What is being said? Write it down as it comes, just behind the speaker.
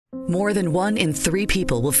More than 1 in 3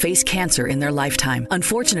 people will face cancer in their lifetime.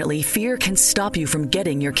 Unfortunately, fear can stop you from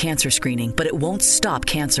getting your cancer screening, but it won't stop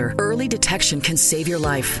cancer. Early detection can save your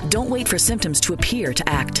life. Don't wait for symptoms to appear to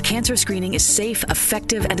act. Cancer screening is safe,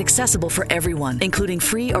 effective, and accessible for everyone, including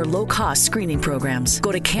free or low-cost screening programs.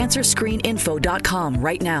 Go to cancerscreeninfo.com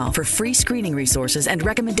right now for free screening resources and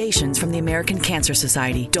recommendations from the American Cancer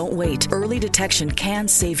Society. Don't wait. Early detection can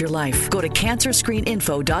save your life. Go to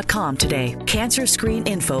cancerscreeninfo.com today.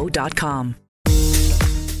 Cancerscreeninfo.com.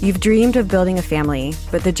 You've dreamed of building a family,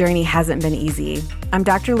 but the journey hasn't been easy. I'm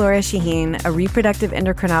Dr. Laura Shaheen, a reproductive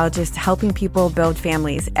endocrinologist helping people build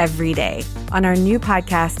families every day. On our new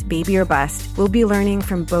podcast, Baby or Bust, we'll be learning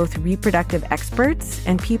from both reproductive experts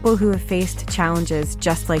and people who have faced challenges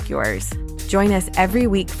just like yours. Join us every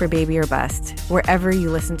week for Baby or Bust, wherever you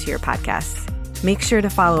listen to your podcasts. Make sure to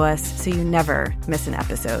follow us so you never miss an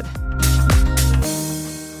episode.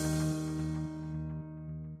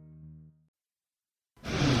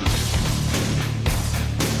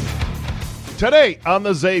 Today on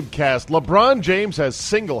the CzabeCast, LeBron James has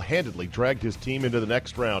single-handedly dragged his team into the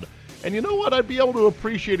next round. And you know what? I'd be able to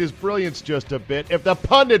appreciate his brilliance just a bit if the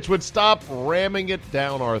pundits would stop ramming it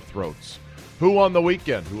down our throats. Who won the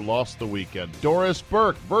weekend? Who lost the weekend? Doris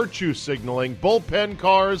Burke, virtue signaling, bullpen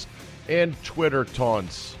cars, and Twitter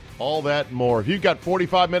taunts. All that and more. If you've got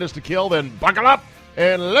 45 minutes to kill, then buckle up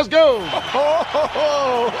and let's go!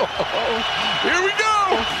 Here we go!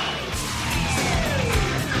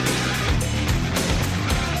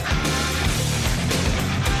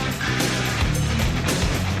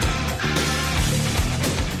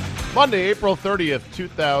 Monday, April 30th,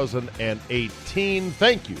 2018.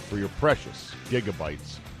 Thank you for your precious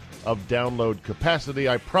gigabytes of download capacity.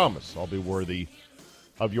 I promise I'll be worthy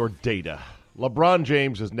of your data. LeBron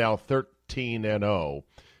James is now 13-0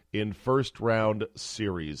 in first-round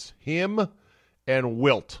series. Him and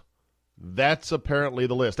Wilt. That's apparently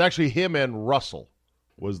the list. Actually, him and Russell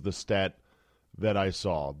was the stat that I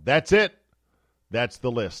saw. That's it. That's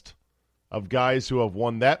the list of guys who have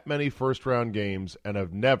won that many first-round games and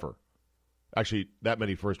have never, actually that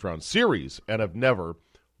many first-round series, and have never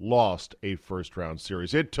lost a first-round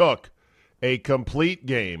series. It took a complete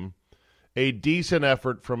game, a decent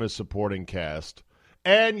effort from his supporting cast,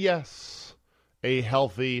 and yes, a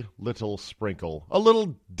healthy little sprinkle, a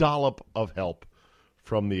little dollop of help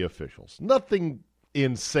from the officials. Nothing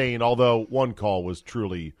insane, although one call was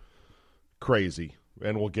truly crazy,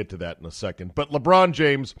 and we'll get to that in a second. But LeBron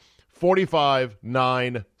James,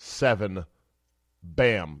 45-9-7,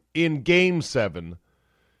 bam, in Game 7,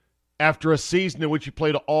 after a season in which he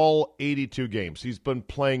played all 82 games. He's been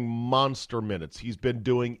playing monster minutes. He's been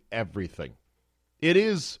doing everything. It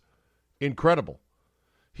is incredible.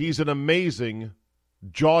 He's an amazing,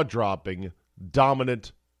 jaw-dropping,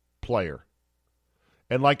 dominant player.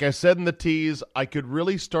 And like I said in the tease, I could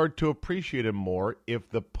really start to appreciate him more if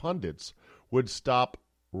the pundits would stop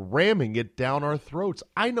ramming it down our throats.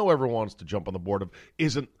 I know everyone wants to jump on the board of,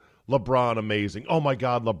 isn't LeBron amazing? Oh my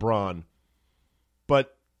God, LeBron.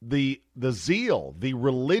 But the zeal, the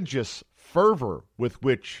religious fervor with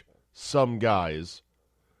which some guys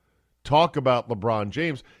talk about LeBron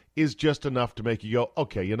James is just enough to make you go,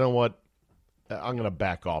 okay, you know what? I'm going to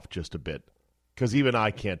back off just a bit, because even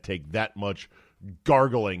I can't take that much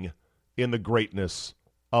gargling in the greatness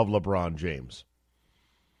of LeBron James.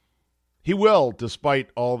 He will,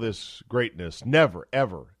 despite all this greatness, never,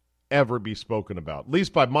 ever, ever be spoken about, at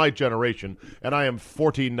least by my generation, and I am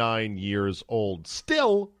 49 years old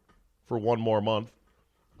still for one more month.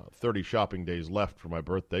 30 shopping days left for my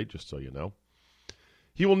birthday, just so you know.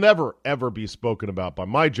 He will never, ever be spoken about by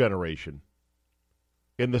my generation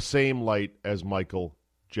in the same light as Michael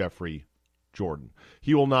Jeffrey Jordan.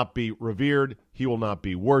 He will not be revered. He will not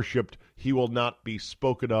be worshipped. He will not be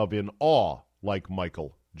spoken of in awe like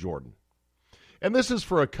Michael Jordan. And this is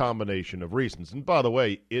for a combination of reasons. And by the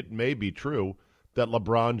way, it may be true that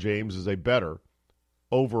LeBron James is a better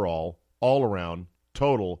overall, all-around,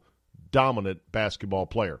 total, dominant basketball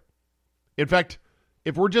player. In fact,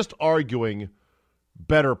 if we're just arguing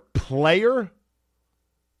better player,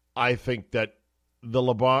 I think that the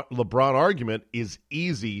LeBron argument is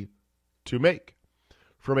easy to make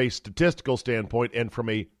from a statistical standpoint and from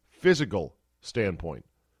a physical standpoint.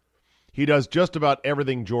 He does just about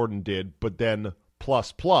everything Jordan did, but then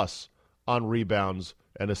plus on rebounds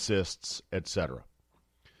and assists, etc.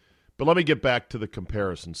 But let me get back to the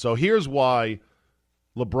comparison. So here's why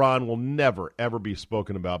LeBron will never, ever be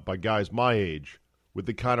spoken about by guys my age with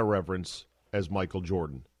the kind of reverence as Michael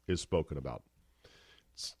Jordan is spoken about.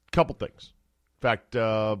 It's a couple things. In fact,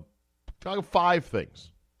 5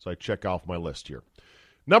 things. So I check off my list here.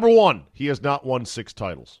 Number one, he has not won 6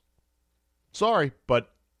 titles. Sorry,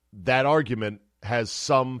 but that argument has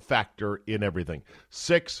some factor in everything.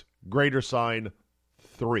 6, greater sign,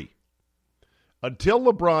 3. Until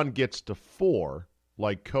LeBron gets to 4,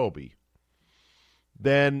 like Kobe,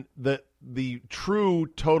 then the true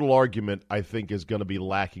total argument, I think, is going to be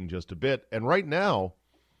lacking just a bit. And right now,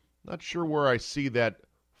 not sure where I see that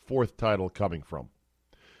 4th title coming from.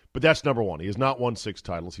 But that's number one. He has not won 6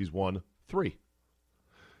 titles. He's won 3.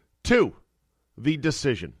 2, the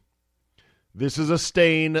decision. This is a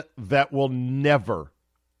stain that will never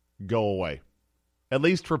go away, at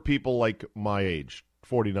least for people like my age,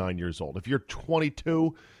 49 years old. If you're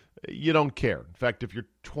 22, you don't care. In fact, if you're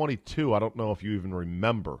 22, I don't know if you even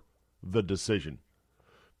remember the decision.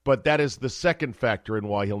 But that is the second factor in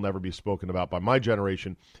why he'll never be spoken about by my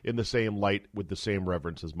generation in the same light with the same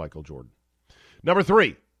reverence as Michael Jordan. Number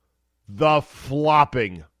 3, the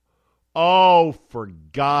flopping. Oh, for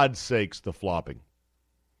God's sakes, the flopping.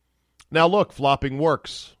 Now, look, flopping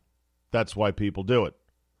works. That's why people do it.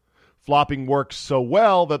 Flopping works so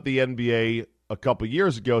well that the NBA a couple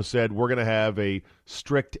years ago said we're going to have a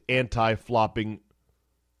strict anti-flopping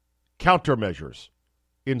countermeasures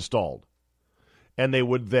installed. And they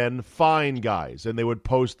would then fine guys, and they would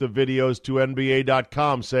post the videos to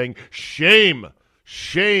NBA.com saying, shame,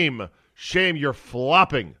 shame, shame, you're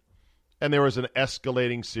flopping. And there was an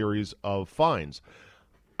escalating series of fines.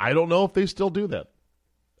 I don't know if they still do that.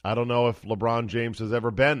 I don't know if LeBron James has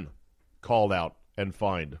ever been called out and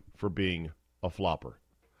fined for being a flopper.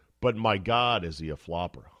 But my God, is he a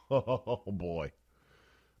flopper? Oh, boy.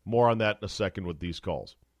 More on that in a second with these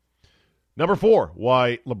calls. Number 4,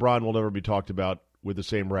 why LeBron will never be talked about with the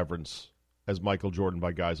same reverence as Michael Jordan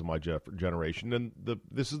by guys of my generation. And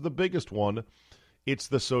this is the biggest one. It's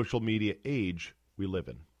the social media age we live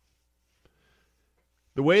in.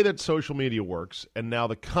 The way that social media works, and now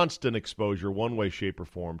the constant exposure, one way, shape, or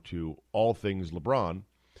form, to all things LeBron,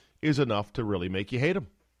 is enough to really make you hate him.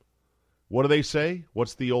 What do they say?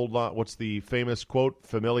 What's the famous quote?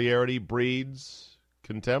 Familiarity breeds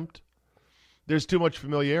contempt. There's too much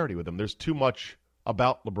familiarity with him. There's too much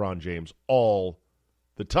about LeBron James all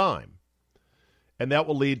the time. And that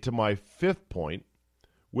will lead to my 5th point,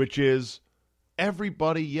 which is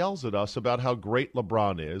everybody yells at us about how great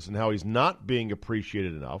LeBron is and how he's not being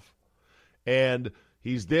appreciated enough. And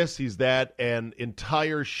he's this, he's that, and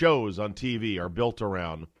entire shows on TV are built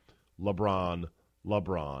around LeBron,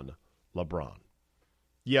 LeBron, LeBron.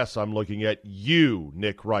 Yes, I'm looking at you,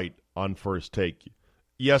 Nick Wright, on First Take.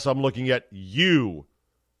 Yes, I'm looking at you,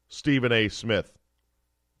 Stephen A. Smith,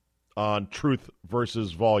 on Truth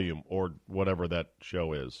versus Volume, or whatever that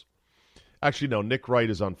show is. Actually, no, Nick Wright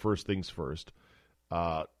is on First Things First.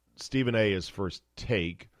 Stephen A. is First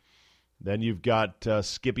Take. Then you've got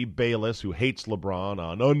Skippy Bayless, who hates LeBron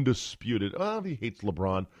on Undisputed. He hates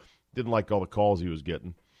LeBron. Didn't like all the calls he was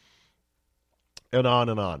getting. And on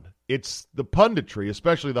and on. It's the punditry,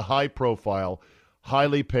 especially the high-profile,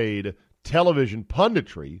 highly paid television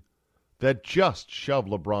punditry, that just shove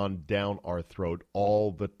LeBron down our throat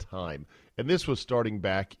all the time. And this was starting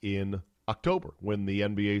back in October when the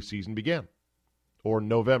NBA season began. Or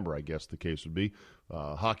November, I guess the case would be.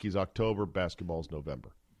 Hockey's October, basketball's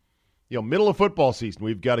November. Middle of football season,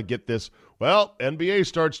 we've got to get this. Well, NBA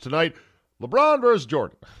starts tonight. LeBron versus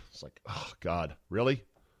Jordan. It's like, oh, God, really?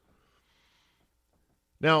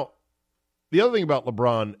 Now, the other thing about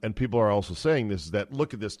LeBron, and people are also saying this, is that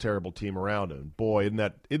look at this terrible team around him. Boy, isn't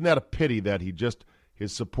that a pity that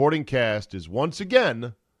his supporting cast is once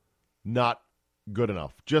again not good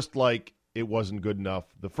enough. Just like it wasn't good enough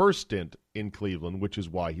the first stint in Cleveland, which is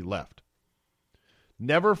why he left.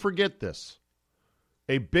 Never forget this.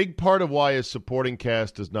 A big part of why his supporting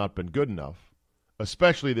cast has not been good enough,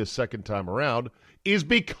 especially this second time around, is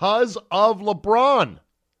because of LeBron.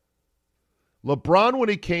 LeBron, when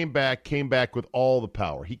he came back with all the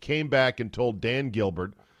power. He came back and told Dan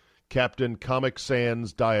Gilbert, Captain Comic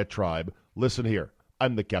Sans diatribe, listen here,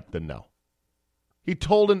 I'm the captain now. He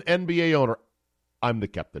told an NBA owner, I'm the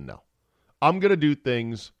captain now. I'm going to do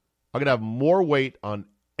things. I'm going to have more weight on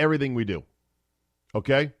everything we do.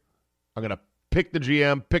 Okay? I'm going to pick the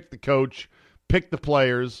GM, pick the coach, pick the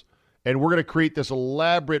players, and we're going to create this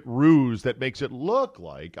elaborate ruse that makes it look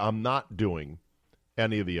like I'm not doing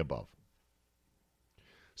any of the above.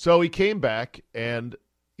 So he came back, and,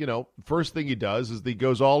 first thing he does is he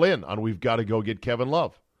goes all in on we've got to go get Kevin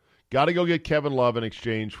Love. Got to go get Kevin Love in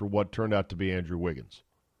exchange for what turned out to be Andrew Wiggins.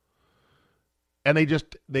 And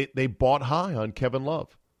they bought high on Kevin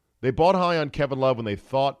Love. They bought high on Kevin Love when they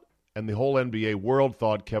thought, and the whole NBA world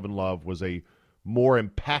thought Kevin Love was a more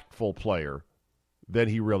impactful player than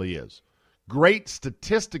he really is. great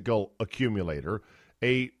statistical accumulator,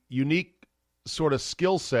 a unique sort of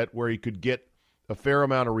skill set where he could get a fair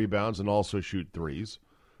amount of rebounds and also shoot threes.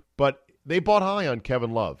 But they bought high on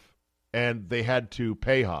Kevin Love, and they had to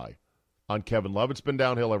pay high on Kevin Love. It's been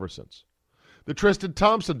downhill ever since. The Tristan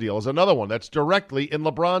Thompson deal is another one that's directly in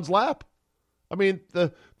LeBron's lap. I mean,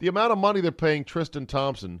 the amount of money they're paying Tristan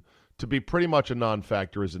Thompson to be pretty much a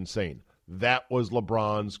non-factor is insane. That was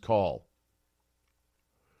LeBron's call.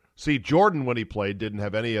 See, Jordan, when he played, didn't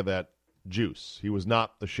have any of that juice. He was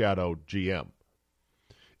not the shadow GM.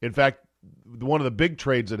 In fact, one of the big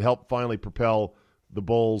trades that helped finally propel the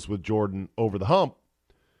Bulls with Jordan over the hump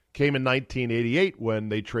came in 1988 when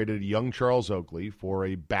they traded young Charles Oakley for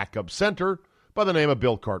a backup center by the name of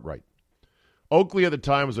Bill Cartwright. Oakley at the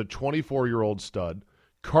time was a 24-year-old stud.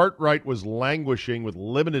 Cartwright was languishing with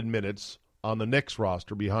limited minutes on the Knicks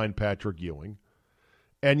roster behind Patrick Ewing.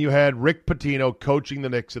 And you had Rick Pitino coaching the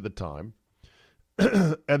Knicks at the time.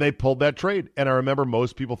 And they pulled that trade. And I remember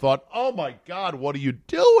most people thought, oh, my God, what are you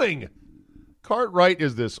doing? Cartwright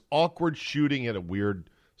is this awkward shooting at a weird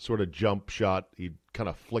sort of jump shot. He kind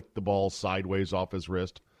of flicked the ball sideways off his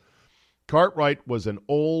wrist. Cartwright was an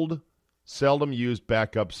old, seldom used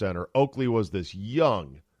backup center. Oakley was this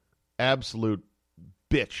young, absolute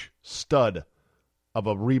bitch, stud of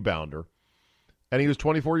a rebounder. And he was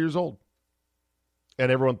 24 years old.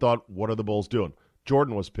 And everyone thought, what are the Bulls doing?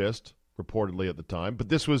 Jordan was pissed, reportedly at the time. But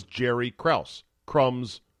this was Jerry Krause,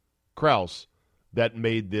 Crumbs Krause, that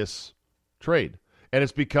made this trade. And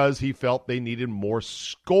it's because he felt they needed more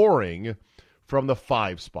scoring from the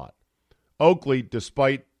 5 spot. Oakley,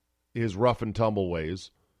 despite his rough and tumble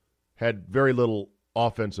ways, had very little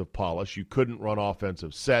offensive polish. You couldn't run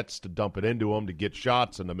offensive sets to dump it into him, to get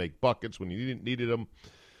shots and to make buckets when you needed them.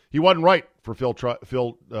 He wasn't right for Phil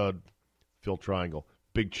Triangle,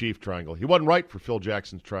 Big Chief Triangle. He wasn't right for Phil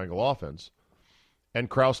Jackson's triangle offense. And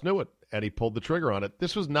Krause knew it, and he pulled the trigger on it.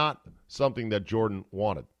 This was not something that Jordan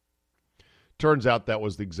wanted. Turns out that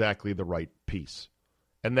was exactly the right piece.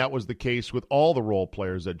 And that was the case with all the role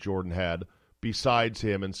players that Jordan had besides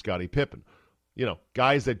him and Scottie Pippen. You know,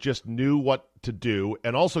 guys that just knew what to do,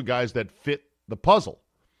 and also guys that fit the puzzle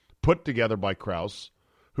put together by Krause,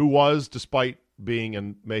 who was, despite being,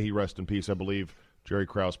 and may he rest in peace, I believe Jerry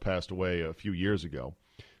Krause passed away a few years ago.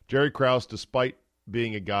 Jerry Krause, despite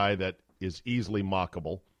being a guy that is easily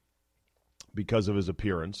mockable because of his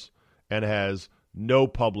appearance and has no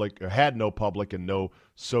public, or had no public and no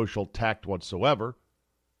social tact whatsoever,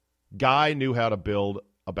 Guy knew how to build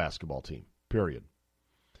a basketball team, period.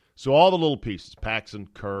 So all the little pieces, Paxson,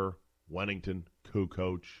 Kerr, Wennington,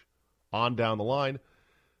 Kukoc, on down the line,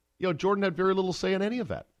 you know, Jordan had very little say in any of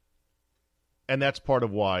that. And that's part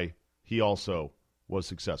of why he also was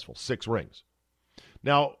successful. 6 rings.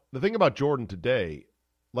 Now, the thing about Jordan today,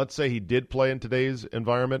 let's say he did play in today's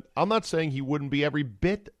environment, I'm not saying he wouldn't be every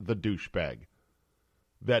bit the douchebag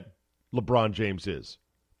that LeBron James is.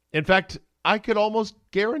 In fact, I could almost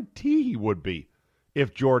guarantee he would be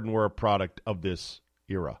if Jordan were a product of this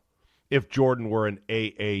era. If Jordan were an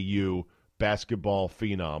AAU basketball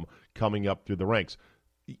phenom coming up through the ranks.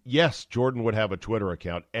 Yes, Jordan would have a Twitter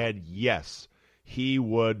account, and yes, he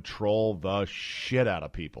would troll the shit out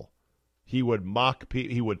of people. He would mock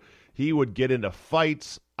people. He would get into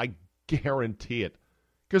fights. I guarantee it.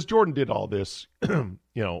 Because Jordan did all this,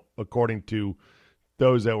 according to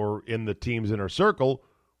those that were in the team's inner circle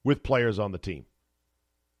with players on the team.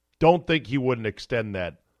 Don't think he wouldn't extend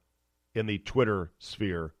that in the Twitter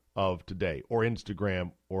sphere of today or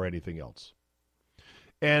Instagram or anything else.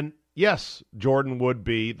 And yes, Jordan would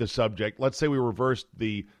be the subject. Let's say we reversed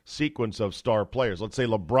the sequence of star players. Let's say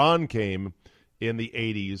LeBron came in the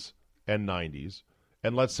 80s and 90s,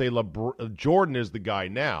 and let's say Jordan is the guy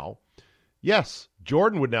now. Yes,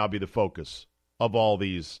 Jordan would now be the focus of all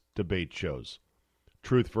these debate shows.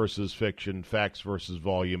 Truth versus fiction, facts versus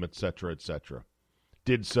volume, etc., etc.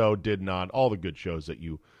 Did so, did not, all the good shows that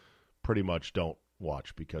you pretty much don't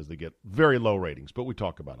watch because they get very low ratings, but we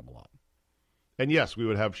talk about them a lot. And yes, we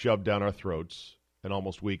would have shoved down our throats an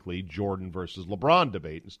almost weekly Jordan versus LeBron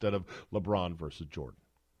debate instead of LeBron versus Jordan.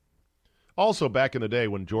 Also, back in the day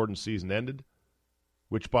when Jordan's season ended,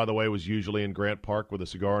 which, by the way, was usually in Grant Park with a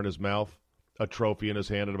cigar in his mouth, a trophy in his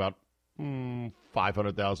hand, and about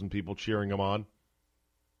 500,000 people cheering him on,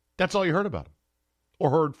 that's all you heard about him or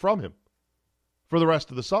heard from him for the rest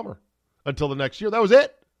of the summer until the next year. That was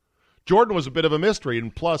it. Jordan was a bit of a mystery,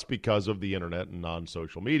 and plus, because of the internet and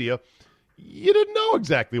non-social media, you didn't know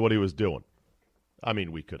exactly what he was doing. I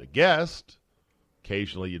mean, we could have guessed.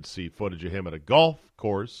 Occasionally, you'd see footage of him at a golf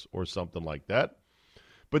course or something like that.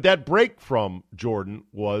 But that break from Jordan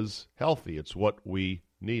was healthy. It's what we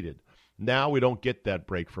needed. Now we don't get that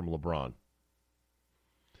break from LeBron.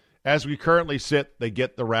 As we currently sit, they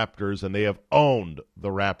get the Raptors, and they have owned the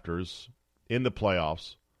Raptors in the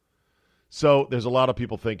playoffs. So there's a lot of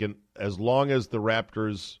people thinking as long as the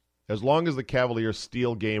Cavaliers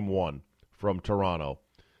steal game 1 from Toronto,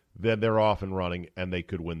 then they're off and running and they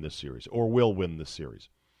could win this series or will win this series.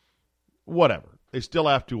 Whatever. They still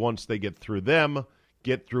have to, once they get through them,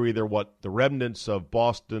 get through either what the remnants of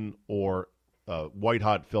Boston or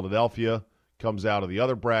white-hot Philadelphia comes out of the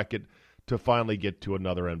other bracket to finally get to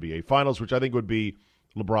another NBA Finals, which I think would be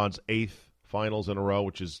LeBron's 8th Finals in a row,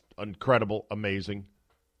 which is incredible, amazing.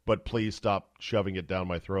 But please stop shoving it down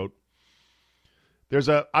my throat.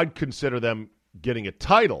 I'd consider them getting a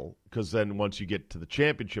title, because then once you get to the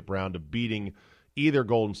championship round of beating either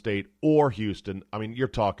Golden State or Houston, I mean, you're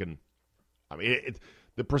talking,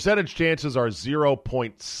 the percentage chances are 0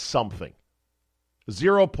 point something.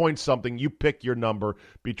 0 point something, you pick your number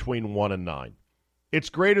between 1 and 9. It's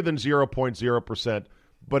greater than 0.0%,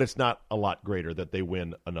 but it's not a lot greater that they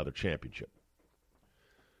win another championship.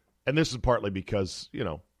 And this is partly because,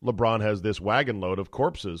 LeBron has this wagon load of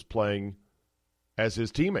corpses playing as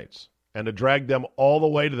his teammates. And to drag them all the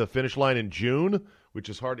way to the finish line in June, which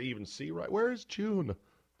is hard to even see, right? Where is June?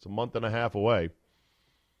 It's a month and a half away.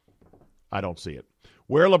 I don't see it.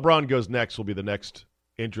 Where LeBron goes next will be the next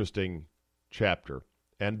interesting chapter,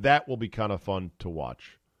 and that will be kind of fun to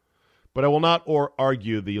watch. But I will not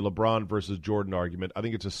argue the LeBron versus Jordan argument. I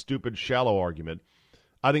think it's a stupid, shallow argument.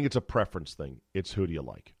 I think it's a preference thing. It's who do you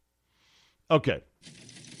like? Okay.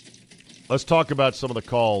 Let's talk about some of the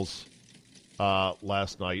calls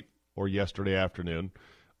last night or yesterday afternoon.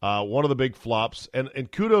 One of the big flops,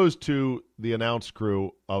 and kudos to the announce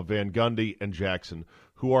crew of Van Gundy and Jackson,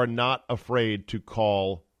 who are not afraid to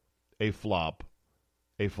call a flop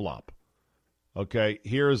a flop. Okay,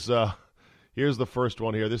 here's the first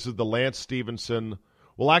one here. This is the Lance Stevenson.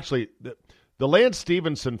 Well, actually, the Lance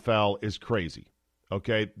Stevenson foul is crazy.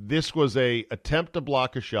 Okay, this was a attempt to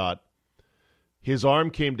block a shot. His arm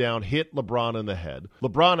came down, hit LeBron in the head.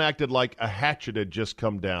 LeBron acted like a hatchet had just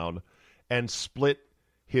come down and split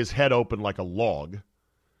his head open like a log.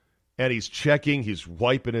 And he's checking, he's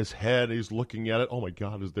wiping his head, he's looking at it. Oh, my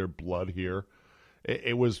God, is there blood here?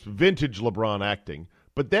 It was vintage LeBron acting.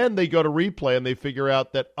 But then they go to replay and they figure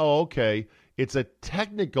out that, oh, okay, it's a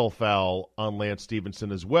technical foul on Lance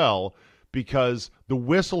Stevenson as well, because the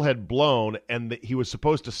whistle had blown and he was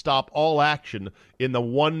supposed to stop all action in the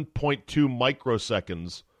 1.2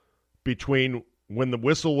 microseconds between when the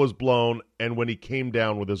whistle was blown and when he came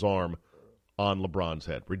down with his arm on LeBron's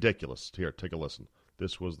head. Ridiculous. Here, take a listen.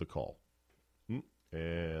 This was the call. And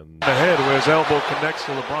the head where his elbow connects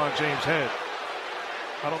to LeBron James' head.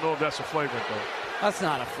 I don't know if that's a flagrant, though. That's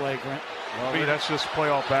not a flagrant. Well, I mean, that's just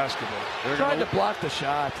playoff basketball. They're trying to block the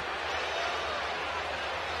shot.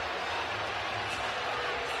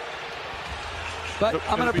 But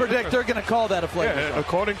I'm going to predict they're going to call that a flagrant. Yeah,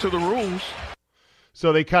 according to the rules.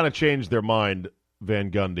 So they kind of changed their mind,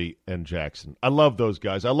 Van Gundy and Jackson. I love those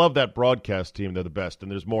guys. I love that broadcast team. They're the best,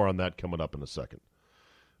 and there's more on that coming up in a second.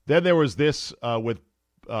 Then there was this with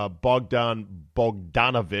Bogdanovich,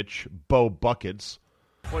 Bo Buckets.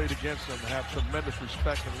 Played against them, have tremendous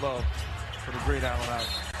respect and love for the great Allen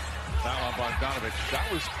Iverson. Foul on Bogdanovich.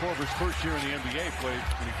 That was Korver's first year in the NBA, played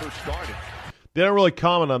when he first started. They don't really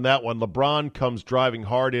comment on that one. LeBron comes driving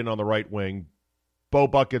hard in on the right wing. Bo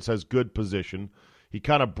Buckets has good position. He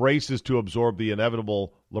kind of braces to absorb the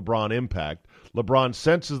inevitable LeBron impact. LeBron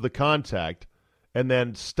senses the contact and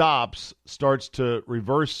then stops, starts to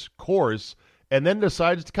reverse course, and then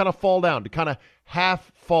decides to kind of fall down, to kind of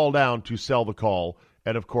half fall down to sell the call.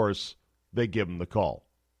 And, of course, they give him the call.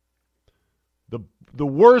 The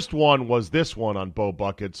worst one was this one on Bo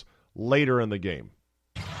Buckets later in the game.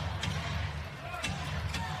 And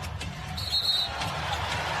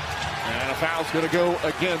a foul's going to go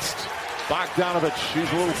against Bogdanovich.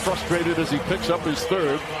 He's a little frustrated as he picks up his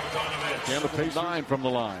third. And the pace 9 from the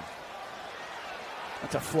line.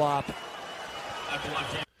 That's a flop.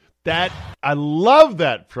 I love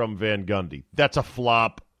that from Van Gundy. That's a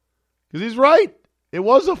flop. Because he's right. It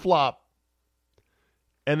was a flop.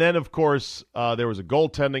 And then, of course, there was a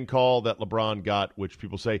goaltending call that LeBron got, which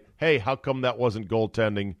people say, hey, how come that wasn't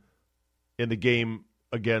goaltending in the game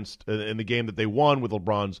in the game that they won with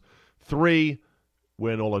LeBron's 3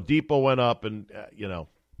 when Oladipo went up? And,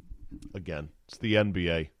 again, it's the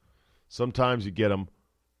NBA. Sometimes you get them,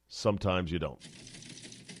 sometimes you don't.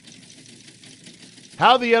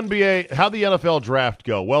 How the NFL draft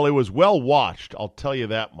go? Well, it was well watched, I'll tell you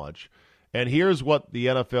that much. And here's what the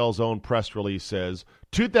NFL's own press release says.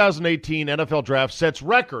 2018 NFL draft sets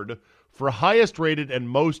record for highest rated and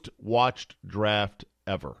most watched draft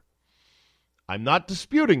ever. I'm not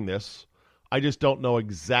disputing this. I just don't know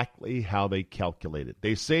exactly how they calculate it.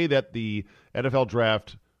 They say that the NFL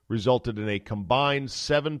draft resulted in a combined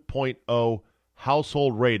 7.0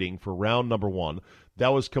 household rating for round number one. That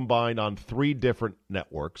was combined on 3 different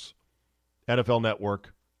networks: NFL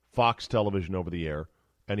Network, Fox Television over the air,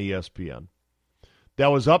 and ESPN.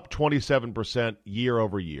 That was up 27% year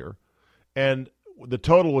over year. And the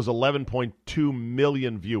total was 11.2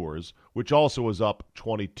 million viewers, which also was up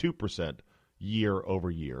 22% year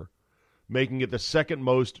over year, making it the second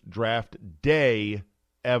most draft day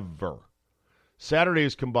ever.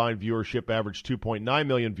 Saturday's combined viewership averaged 2.9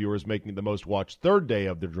 million viewers, making it the most watched third day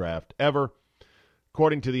of the draft ever.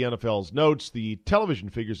 According to the NFL's notes, the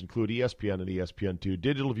television figures include ESPN and ESPN2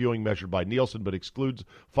 digital viewing measured by Nielsen, but excludes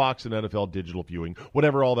Fox and NFL digital viewing,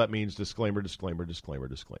 whatever all that means. Disclaimer, disclaimer, disclaimer,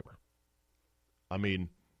 disclaimer. I mean,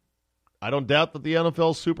 I don't doubt that the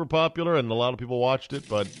NFL's super popular and a lot of people watched it,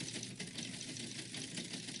 but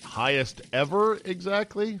highest ever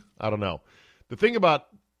exactly? I don't know. The thing about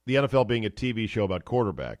the NFL being a TV show about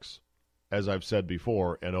quarterbacks, as I've said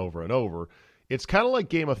before and over, it's kind of like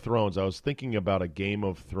Game of Thrones. I was thinking about a Game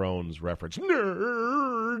of Thrones reference.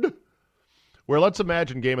 Nerd! Where let's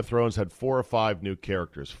imagine Game of Thrones had 4 or 5 new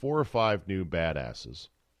characters, 4 or 5 new badasses.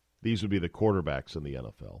 These would be the quarterbacks in the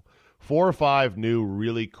NFL. 4 or 5 new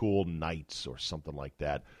really cool knights or something like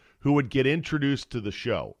that who would get introduced to the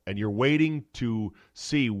show. And you're waiting to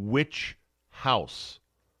see which house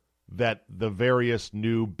that the various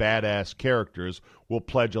new badass characters will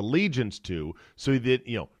pledge allegiance to, so that,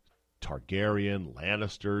 you know, Targaryen,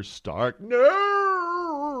 Lannister, Stark,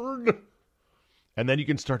 nerd! And then you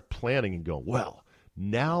can start planning and go, well,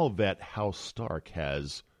 now that House Stark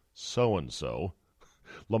has so-and-so,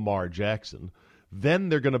 Lamar Jackson, then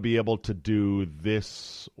they're going to be able to do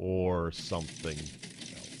this or something else.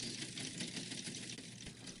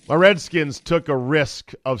 My Redskins took a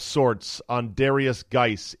risk of sorts on Darius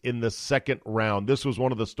Geis in the second round. This was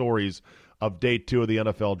one of the stories of day 2 of the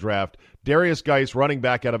NFL draft. Darius Geis, running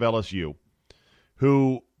back out of LSU,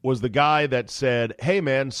 who was the guy that said, hey,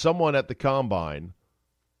 man, someone at the Combine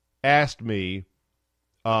asked me,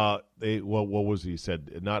 what was he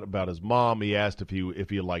said? Not about his mom. He asked if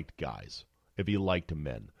he liked guys, if he liked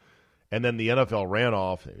men. And then the NFL ran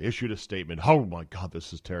off, issued a statement, oh, my God,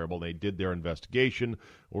 this is terrible. They did their investigation.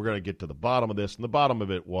 We're going to get to the bottom of this. And the bottom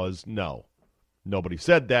of it was no. Nobody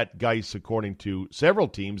said that. Geis, according to several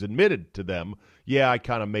teams, admitted to them, yeah, I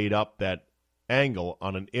kind of made up that angle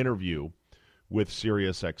on an interview with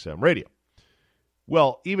SiriusXM Radio.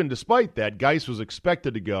 Well, even despite that, Geis was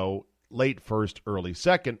expected to go late first, early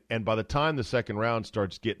second, and by the time the second round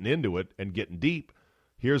starts getting into it and getting deep,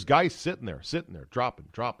 here's Geis sitting there, dropping.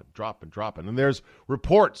 And there's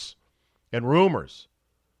reports and rumors,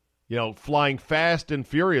 flying fast and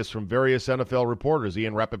furious from various NFL reporters.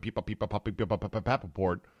 Ian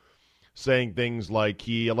Rappaport saying things like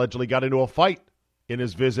he allegedly got into a fight in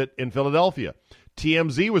his visit in Philadelphia.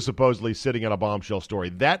 TMZ was supposedly sitting on a bombshell story.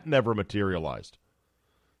 That never materialized.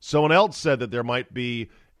 Someone else said that there might be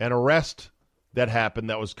an arrest that happened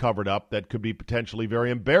that was covered up that could be potentially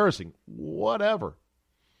very embarrassing. Whatever.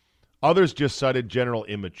 Others just cited general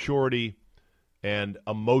immaturity and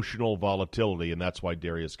emotional volatility, and that's why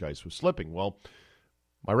Darius Geis was slipping. Well,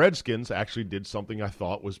 my Redskins actually did something I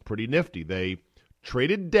thought was pretty nifty. They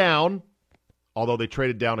traded down, although they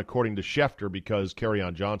traded down according to Schefter because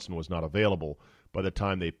Kerryon Johnson was not available by the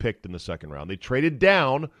time they picked in the second round. They traded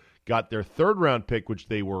down, got their third-round pick, which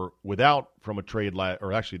they were without from a trade,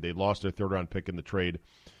 or actually they lost their third-round pick in the trade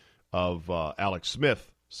of Alex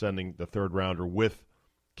Smith, sending the third-rounder with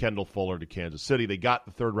Kendall Fuller to Kansas City. They got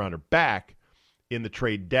the third-rounder back in the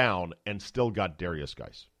trade down and still got Darius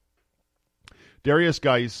Geis. Darius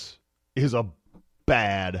Geis is a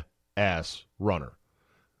bad-ass runner.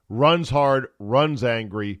 Runs hard, runs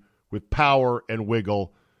angry, with power and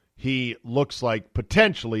wiggle. He looks like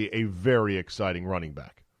potentially a very exciting running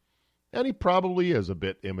back. And he probably is a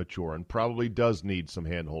bit immature and probably does need some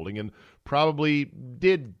hand-holding and probably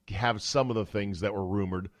did have some of the things that were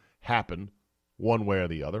rumored happen one way or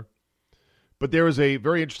the other. But there is a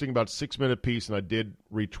very interesting about 6-minute piece, and I did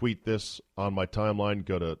retweet this on my timeline.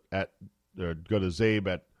 Go to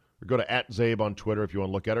 @Zabe on Twitter if you want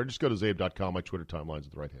to look at it, or just go to Zabe.com. My Twitter timeline's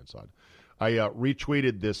at the right-hand side. I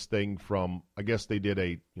retweeted this thing from, I guess they did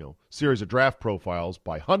a series of draft profiles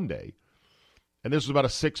by Hyundai, and this was about a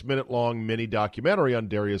 6-minute long mini documentary on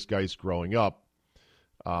Darius Geis growing up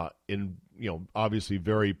in obviously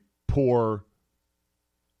very poor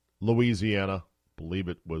Louisiana. I believe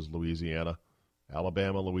it was Louisiana,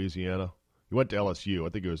 Alabama, Louisiana. He went to LSU. I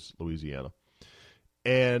think it was Louisiana.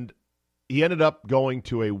 And he ended up going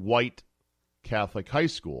to a white Catholic high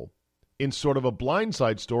school in sort of a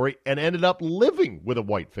Blindside story and ended up living with a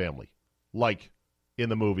white family, like in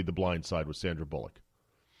the movie The Blind Side with Sandra Bullock,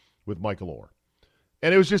 with Michael Orr.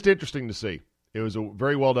 And it was just interesting to see. It was a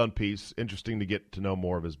very well-done piece, interesting to get to know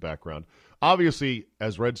more of his background. Obviously,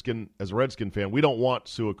 as a Redskin fan, we don't want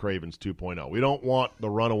Sua Cravens 2.0. We don't want the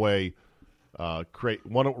runaway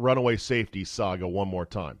safety saga one more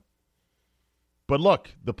time. But look,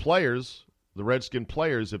 the players, the Redskin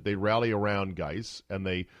players, if they rally around Geis and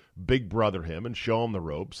they big brother him and show him the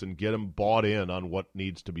ropes and get him bought in on what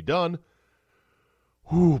needs to be done,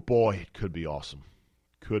 whoo, boy, it could be awesome.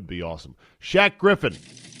 Could be awesome. Shaq Griffin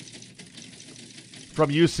from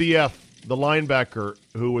UCF, the linebacker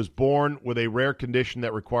who was born with a rare condition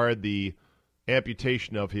that required the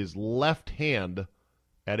amputation of his left hand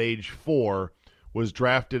at age 4, was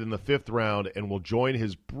drafted in the 5th round and will join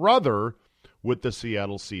his brother with the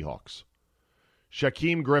Seattle Seahawks.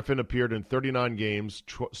 Shaquem Griffin appeared in 39 games,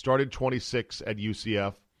 started 26 at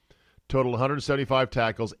UCF, totaled 175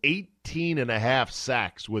 tackles, 18 and a half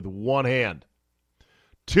sacks with one hand,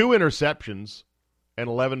 2 interceptions, and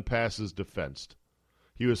 11 passes defensed.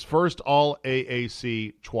 He was first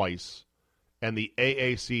All-AAC twice and the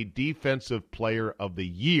AAC Defensive Player of the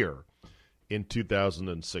Year in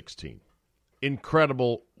 2016.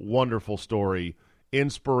 Incredible, wonderful story,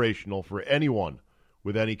 inspirational for anyone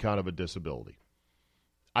with any kind of a disability.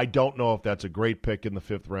 I don't know if that's a great pick in the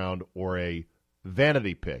 5th round or a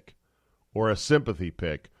vanity pick or a sympathy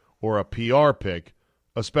pick or a PR pick,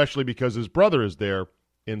 especially because his brother is there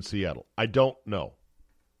in Seattle. I don't know.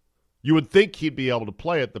 You would think he'd be able to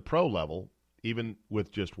play at the pro level, even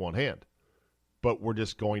with just one hand. But we're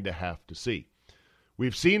just going to have to see.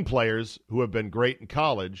 We've seen players who have been great in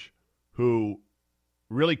college who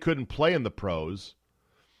really couldn't play in the pros,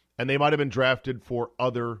 and they might have been drafted for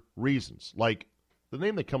other reasons. Like, the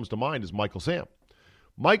name that comes to mind is Michael Sam.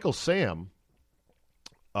 Michael Sam,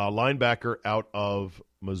 a linebacker out of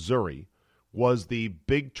Missouri, was the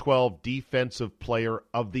Big 12 Defensive Player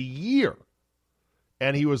of the Year.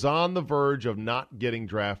 And he was on the verge of not getting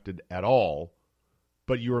drafted at all,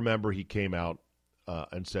 but you remember he came out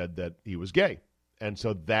and said that he was gay. And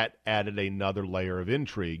so that added another layer of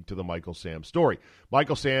intrigue to the Michael Sam story.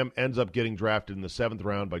 Michael Sam ends up getting drafted in the 7th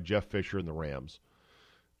round by Jeff Fisher and the Rams.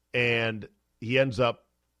 And he ends up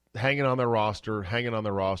hanging on their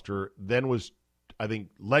roster, then was, I think,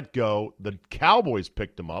 let go. The Cowboys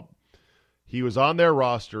picked him up. He was on their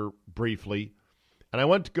roster briefly. And I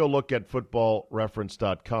went to go look at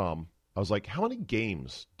footballreference.com. I was like, how many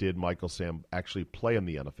games did Michael Sam actually play in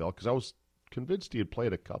the NFL? Because I was convinced he had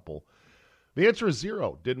played a couple. The answer is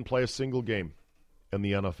 0. Didn't play a single game in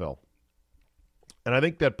the NFL. And I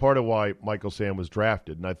think that part of why Michael Sam was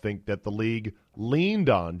drafted, and I think that the league leaned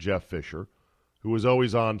on Jeff Fisher, who was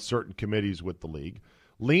always on certain committees with the league,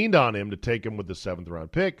 leaned on him to take him with the 7th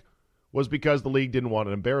round pick, was because the league didn't want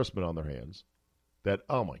an embarrassment on their hands. That,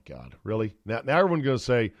 oh my God, really? Now everyone's going to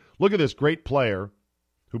say, look at this great player,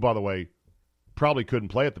 who, by the way, probably couldn't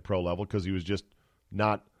play at the pro level because he was just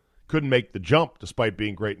couldn't make the jump despite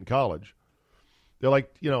being great in college. They're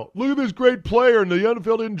like, look at this great player, and the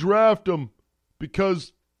NFL didn't draft him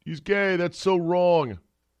because he's gay. That's so wrong.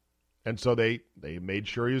 And so they made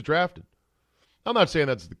sure he was drafted. I'm not saying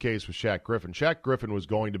that's the case with Shaq Griffin. Shaq Griffin was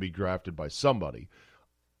going to be drafted by somebody.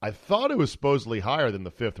 I thought it was supposedly higher than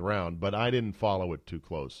the 5th round, but I didn't follow it too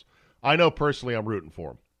close. I know personally I'm rooting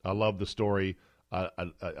for him. I love the story.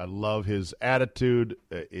 I love his attitude,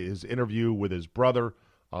 his interview with his brother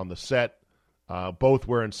on the set, both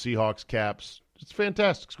wearing Seahawks caps. It's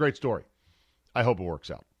fantastic. It's a great story. I hope it works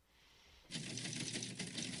out.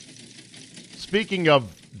 Speaking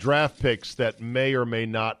of draft picks that may or may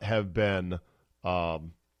not have been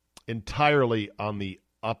entirely on the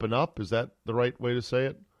up and up, is that the right way to say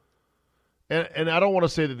it? And I don't want to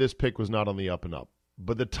say that this pick was not on the up and up,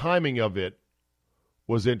 but the timing of it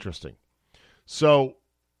was interesting. So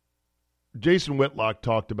Jason Whitlock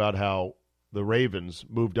talked about how the Ravens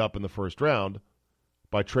moved up in the 1st round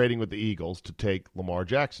by trading with the Eagles to take Lamar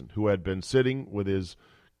Jackson, who had been sitting with his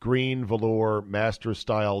green velour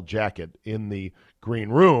master-style jacket in the green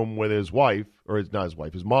room with his wife, or not his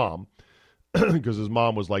wife, his mom, because his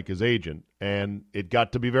mom was like his agent, and it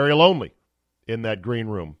got to be very lonely in that green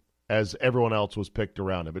room as everyone else was picked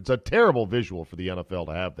around him. It's a terrible visual for the NFL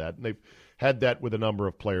to have that, and they've had that with a number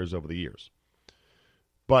of players over the years.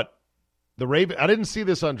 But the Ravens, I didn't see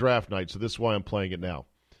this on draft night, so this is why I'm playing it now.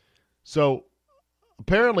 So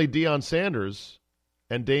apparently Deion Sanders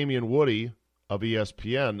and Damian Woody of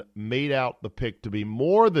ESPN made out the pick to be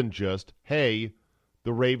more than just, hey,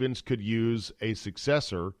 the Ravens could use a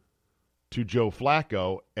successor to Joe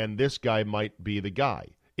Flacco, and this guy might be the guy.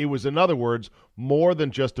 It was, in other words, more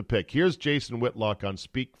than just a pick. Here's Jason Whitlock on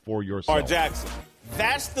Speak for Yourself. Lamar Jackson.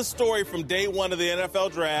 That's the story from day one of the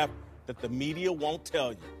NFL draft that the media won't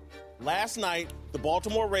tell you. Last night, the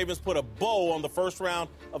Baltimore Ravens put a bow on the first round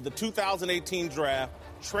of the 2018 draft,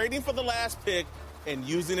 trading for the last pick and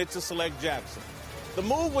using it to select Jackson. The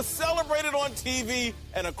move was celebrated on TV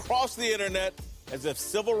and across the internet as if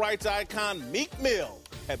civil rights icon Meek Mill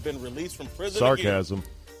had been released from prison. Sarcasm.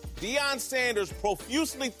 Again. Deion Sanders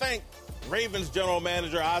profusely thanked Ravens general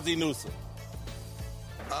manager Ozzie Newsome.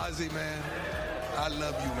 Ozzie, man, I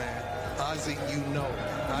love you, man. Ozzie, you know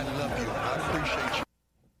I love you. I appreciate you.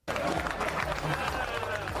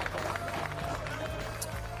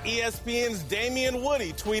 ESPN's Damian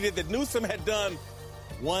Woody tweeted that Newsome had done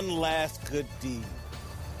one last good deed.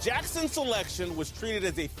 Jackson's selection was treated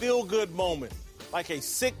as a feel-good moment, like a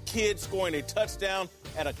sick kid scoring a touchdown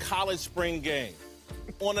at a college spring game.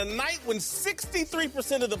 On a night when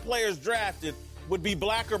 63% of the players drafted would be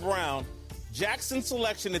black or brown, Jackson's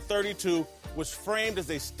selection at 32 was framed as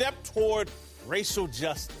a step toward racial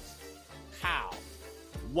justice. How?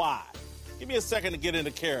 Why? Give me a second to get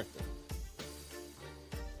into character.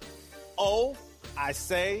 Oh, I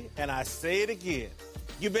say, and I say it again.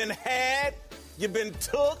 You've been had, you've been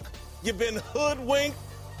took, you've been hoodwinked,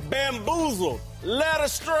 bamboozled, led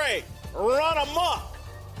astray, run amok.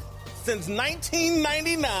 Since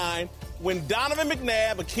 1999, when Donovan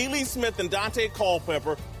McNabb, Achilles Smith, and Dante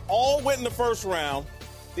Culpepper all went in the first round,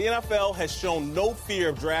 the NFL has shown no fear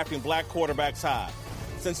of drafting black quarterbacks high.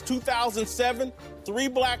 Since 2007, 3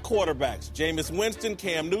 black quarterbacks, Jameis Winston,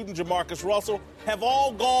 Cam Newton, Jamarcus Russell, have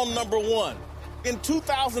all gone number 1. In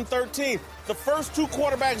 2013, the first 2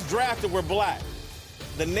 quarterbacks drafted were black.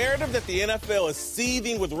 The narrative that the NFL is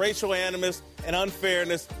seething with racial animus and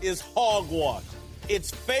unfairness is hogwash.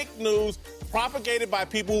 It's fake news propagated by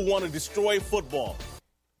people who want to destroy football.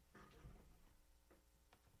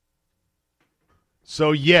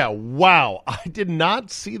 So, yeah, wow. I did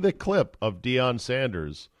not see the clip of Deion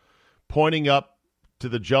Sanders pointing up to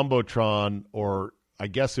the Jumbotron, or I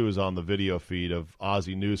guess it was on the video feed of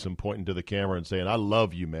Ozzie Newsome pointing to the camera and saying, I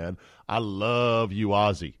love you, man. I love you,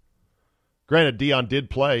 Ozzie. Granted, Deion did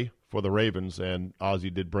play for the Ravens, and Ozzie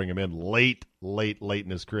did bring him in late in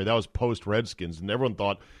his career. That was post-Redskins, and everyone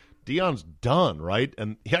thought, Deion's done, right?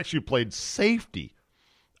 And he actually played safety,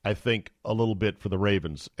 I think, a little bit for the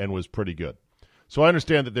Ravens and was pretty good. So I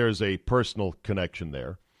understand that there's a personal connection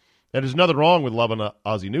there. And there's nothing wrong with loving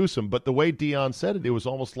Ozzie Newsome, but the way Deion said it, it was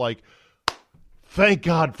almost like, thank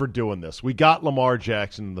God for doing this. We got Lamar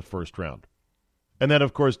Jackson in the first round. And then,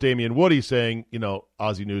 of course, Damian Woody saying,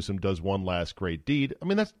 Ozzie Newsome does one last great deed. I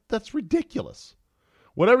mean, that's ridiculous.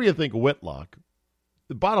 Whatever you think of Whitlock,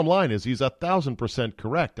 the bottom line is he's 1,000%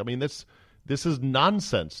 correct. I mean, this is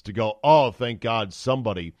nonsense to go, oh, thank God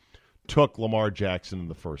somebody took Lamar Jackson in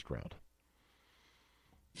the first round.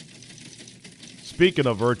 Speaking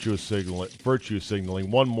of virtue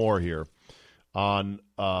signaling, one more here on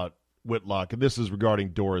Whitlock, and this is regarding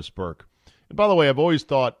Doris Burke. And by the way, I've always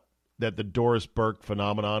thought that the Doris Burke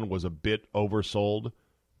phenomenon was a bit oversold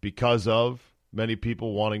because of many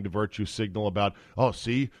people wanting to virtue signal about, oh,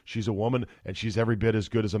 see, she's a woman and she's every bit as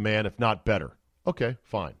good as a man, if not better. Okay,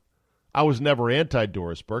 fine. I was never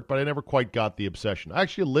anti-Doris Burke, but I never quite got the obsession. I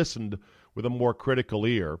actually listened with a more critical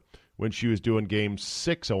ear when she was doing Game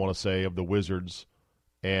 6, I want to say, of the Wizards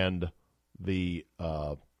and the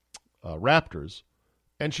Raptors.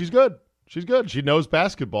 And she's good. She's good. She knows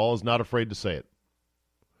basketball, is not afraid to say it.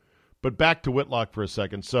 But back to Whitlock for a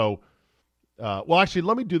second. So, actually,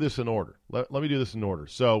 let me do this in order. Let me do this in order.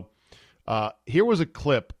 So, here was a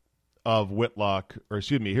clip of Whitlock,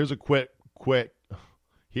 here's a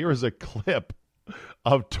clip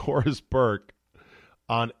of Doris Burke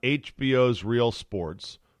on HBO's Real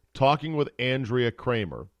Sports talking with Andrea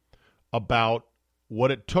Kramer about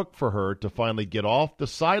what it took for her to finally get off the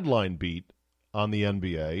sideline beat on the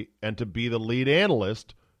NBA and to be the lead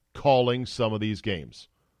analyst calling some of these games.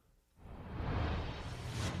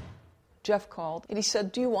 Jeff called, and he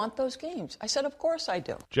said, do you want those games? I said, of course I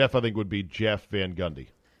do. Jeff, I think, would be Jeff Van Gundy.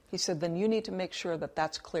 He said, then you need to make sure that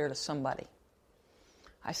that's clear to somebody.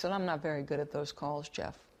 I said, I'm not very good at those calls,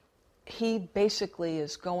 Jeff. He basically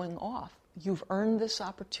is going off. You've earned this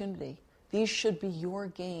opportunity. These should be your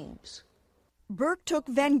games. Burke took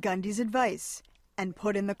Van Gundy's advice and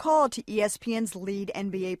put in the call to ESPN's lead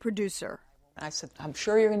NBA producer. I said, I'm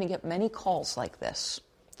sure you're going to get many calls like this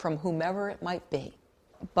from whomever it might be.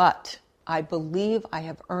 But I believe I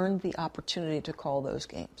have earned the opportunity to call those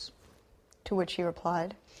games. To which he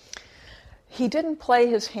replied? He didn't play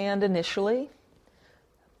his hand initially,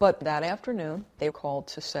 but that afternoon they were called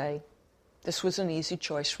to say, this was an easy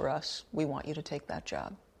choice for us. We want you to take that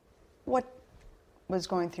job. What was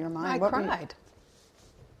going through your mind? I cried.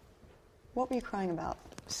 What were you crying about?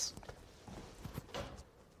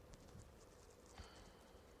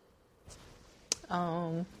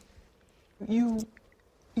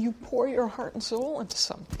 You pour your heart and soul into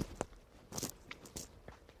something.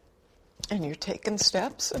 And you're taking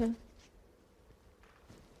steps and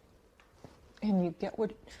you get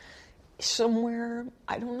what somewhere,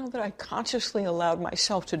 I don't know that I consciously allowed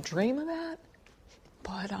myself to dream of that,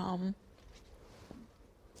 but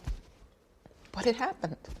it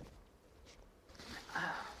happened.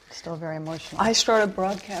 Still very emotional. I started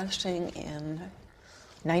broadcasting in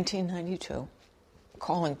 1992,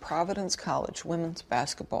 calling Providence College women's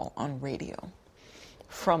basketball on radio.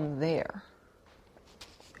 From there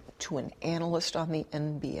to an analyst on the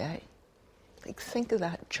NBA. Like, think of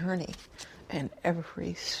that journey and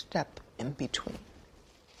every step in between.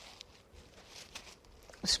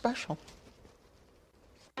 It was special.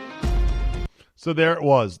 So there it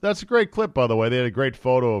was. That's a great clip, by the way. They had a great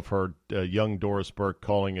photo of her, young Doris Burke,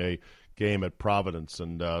 calling a game at Providence,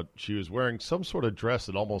 and she was wearing some sort of dress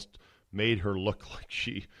that almost made her look like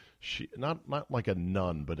she not like a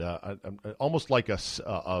nun, but almost like a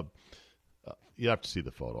you have to see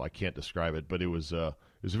the photo. I can't describe it, but it was a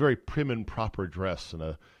very prim and proper dress, and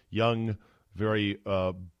a young, very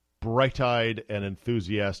bright-eyed and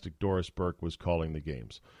enthusiastic Doris Burke was calling the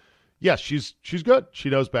games. Yes, she's good. She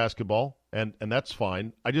knows basketball, and that's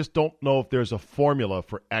fine. I just don't know if there's a formula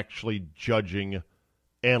for actually judging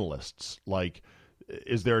analysts. Like,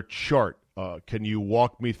 is there a chart? Can you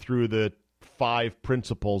walk me through the 5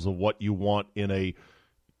 principles of what you want in a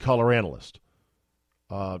color analyst?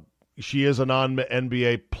 She is a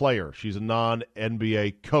non-NBA player. She's a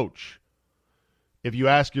non-NBA coach. If you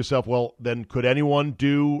ask yourself, well, then could anyone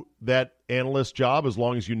do that analyst job as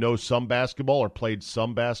long as you know some basketball or played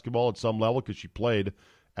some basketball at some level? Because she played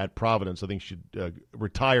at Providence. I think she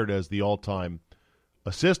retired as the all-time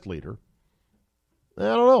assist leader. I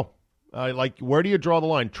don't know. Where do you draw the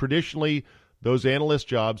line? Traditionally, those analyst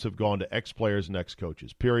jobs have gone to ex-players and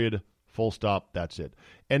ex-coaches. Period. Full stop. That's it.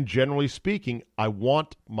 And generally speaking, I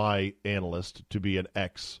want my analyst to be an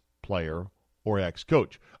ex-player or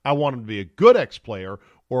ex-coach. I want him to be a good ex-player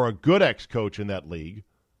or a good ex-coach in that league.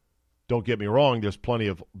 Don't get me wrong, there's plenty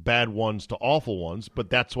of bad ones to awful ones, but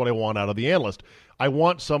that's what I want out of the analyst. I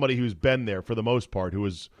want somebody who's been there for the most part, who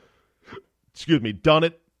has, done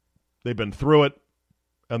it, they've been through it,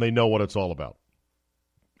 and they know what it's all about.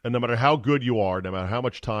 And no matter how good you are, no matter how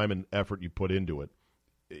much time and effort you put into it,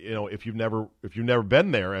 if you've never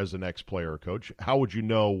been there as an ex-player or coach, how would you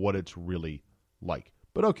know what it's really like?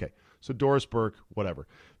 But okay, so Doris Burke, whatever.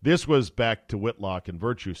 This was back to Whitlock and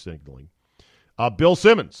virtue signaling. Bill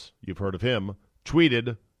Simmons, you've heard of him,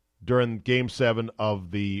 tweeted during Game 7 of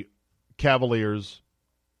the Cavaliers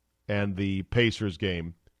and the Pacers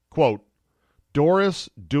game, quote, Doris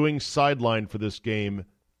doing sideline for this game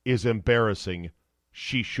is embarrassing.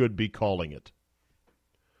 She should be calling it.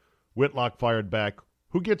 Whitlock fired back,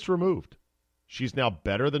 who gets removed? She's now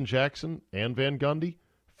better than Jackson and Van Gundy?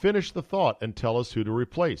 Finish the thought and tell us who to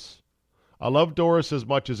replace. I love Doris as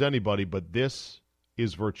much as anybody, but this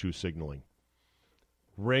is virtue signaling.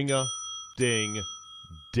 Ring-a-ding-ding.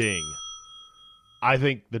 I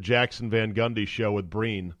think the Jackson-Van Gundy show with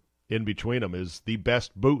Breen in between them is the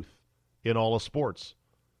best booth in all of sports.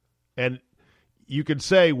 And you could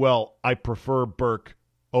say, well, I prefer Burke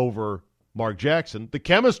over Mark Jackson. The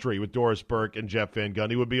chemistry with Doris Burke and Jeff Van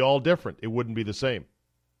Gundy would be all different. It wouldn't be the same.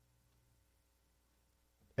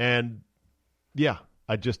 And, yeah,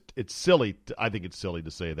 it's silly. I think it's silly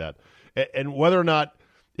to say that. And whether or not,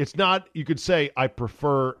 it's not, you could say, I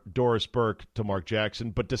prefer Doris Burke to Mark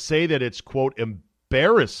Jackson, but to say that it's, quote,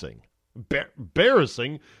 embarrassing,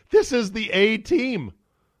 this is the A team.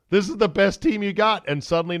 This is the best team you got, and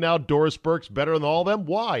suddenly now Doris Burke's better than all of them?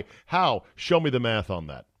 Why? How? Show me the math on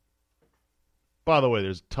that. By the way,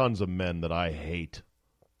 there's tons of men that I hate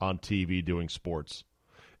on TV doing sports.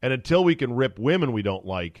 And until we can rip women we don't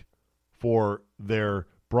like for their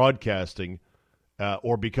broadcasting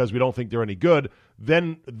or because we don't think they're any good,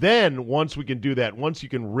 then once we can do that, once you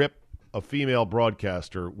can rip a female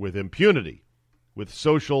broadcaster with impunity, with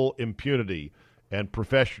social impunity and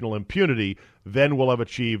professional impunity, then we'll have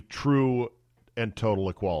achieved true and total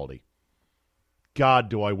equality. God,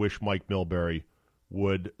 do I wish Mike Milbury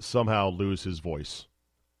would somehow lose his voice.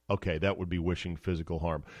 Okay, that would be wishing physical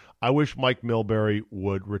harm. I wish Mike Milbury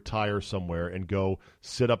would retire somewhere and go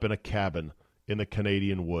sit up in a cabin in the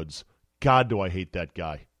Canadian woods. God, do I hate that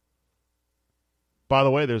guy. By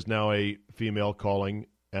the way, there's now a female calling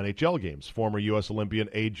NHL games. Former U.S. Olympian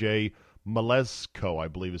A.J. Mleczko, I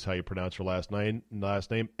believe is how you pronounce her last name,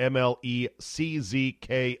 M-L-E-C-Z-K-O,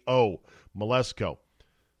 Mleczko.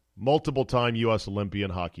 Multiple-time U.S.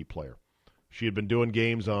 Olympian hockey player. She had been doing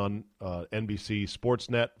games on NBC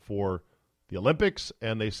Sportsnet for the Olympics,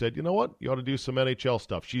 and they said, you know what, you ought to do some NHL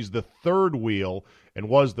stuff. She's the third wheel and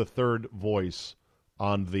was the third voice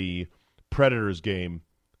on the Predators game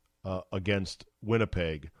against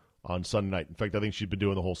Winnipeg on Sunday night. In fact, I think she's been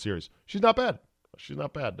doing the whole series. She's not bad. She's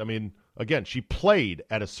not bad. I mean, again, she played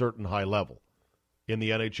at a certain high level. In the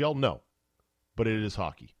NHL, no. But it is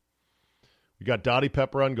hockey. We got Dottie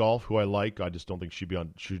Pepper on golf, who I like. I just don't think should be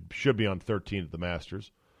on 13 at the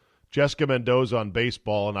Masters. Jessica Mendoza on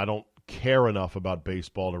baseball, and I don't care enough about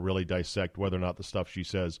baseball to really dissect whether or not the stuff she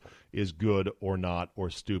says is good or not,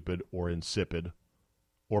 or stupid or insipid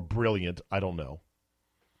or brilliant. I don't know.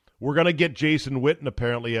 We're going to get Jason Witten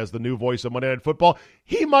apparently as the new voice of Monday Night Football.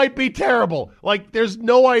 He might be terrible. Like, there's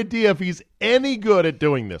no idea if he's any good at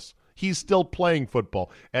doing this. He's still playing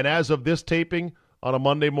football. And as of this taping on a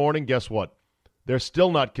Monday morning, guess what? They're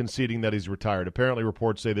still not conceding that he's retired. Apparently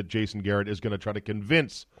reports say that Jason Garrett is going to try to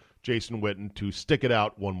convince Jason Witten to stick it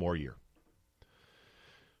out one more year.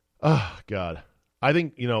 Oh, God. I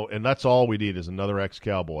think, and that's all we need is another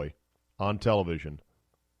ex-Cowboy on television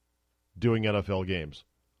doing NFL games.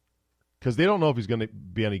 Because they don't know if he's going to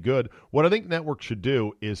be any good. What I think networks should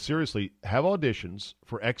do is seriously have auditions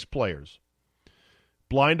for ex-players.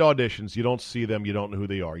 Blind auditions, you don't see them, you don't know who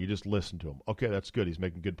they are. You just listen to them. Okay, that's good. He's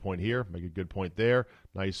making a good point here, making a good point there.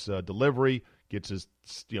 Nice delivery. Gets his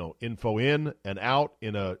info in and out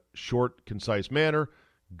in a short, concise manner.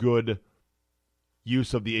 Good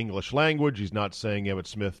use of the English language. He's not saying Emmitt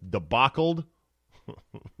Smith debacled.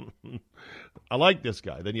 I like this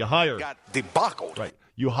guy. Then you hire. Got debacled. Right.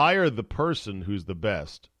 You hire the person who's the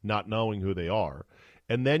best, not knowing who they are,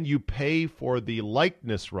 and then you pay for the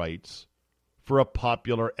likeness rights for a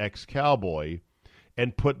popular ex-Cowboy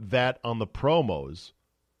and put that on the promos.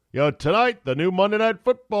 Tonight, the new Monday Night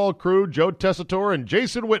Football crew, Joe Tessitore and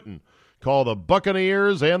Jason Witten, call the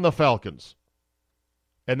Buccaneers and the Falcons.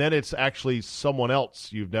 And then it's actually someone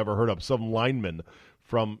else you've never heard of, some lineman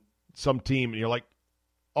from some team, and you're like,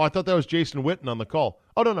 oh, I thought that was Jason Witten on the call.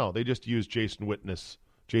 Oh, no, they just used Jason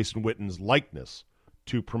Witten's likeness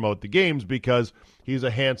to promote the games because he's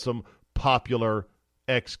a handsome, popular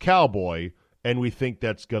ex-Cowboy, and we think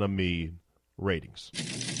that's going to mean ratings.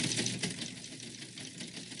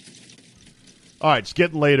 All right, it's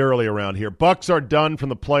getting late early around here. Bucks are done from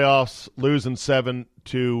the playoffs, losing 7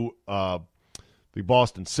 to the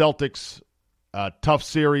Boston Celtics. Tough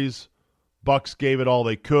series. Bucks gave it all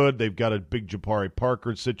they could. They've got a big Jabari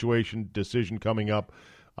Parker decision coming up.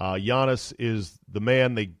 Giannis is the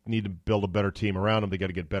man. They need to build a better team around him. They got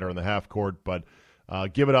to get better in the half court. But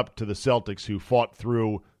give it up to the Celtics, who fought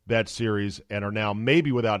through that series and are now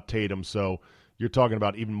maybe without Tatum. So you're talking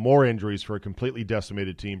about even more injuries for a completely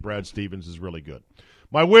decimated team. Brad Stevens is really good.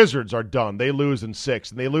 My Wizards are done. They lose in 6,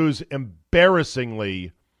 and they lose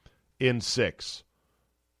embarrassingly in 6.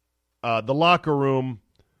 The locker room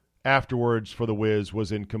afterwards for the Wiz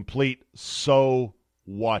was in complete so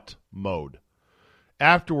what mode.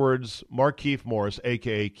 Afterwards, Markieff Morris,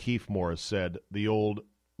 a.k.a. Keith Morris, said the old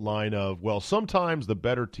line of, well, sometimes the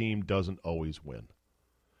better team doesn't always win,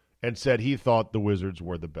 and said he thought the Wizards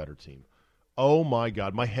were the better team. Oh, my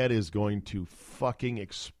God, my head is going to fucking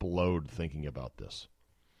explode thinking about this.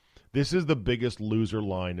 This is the biggest loser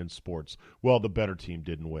line in sports. Well, the better team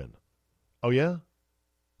didn't win. Oh, yeah?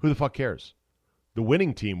 Who the fuck cares? The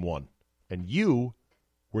winning team won, and you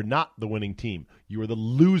were not the winning team. You were the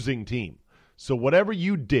losing team. So whatever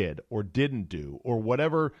you did or didn't do, or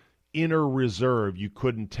whatever inner reserve you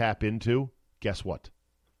couldn't tap into, guess what?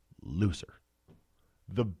 Loser.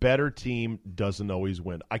 The better team doesn't always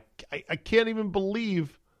win. I can't even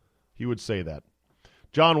believe he would say that.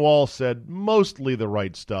 John Wall said mostly the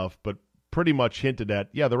right stuff, but pretty much hinted at,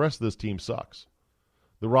 yeah, the rest of this team sucks.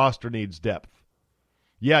 The roster needs depth.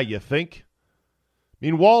 Yeah, you think? I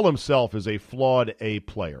mean, Wall himself is a flawed A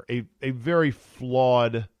player, a very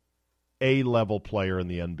flawed A-level player in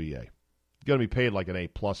the NBA. He's going to be paid like an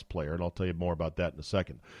A-plus player, and I'll tell you more about that in a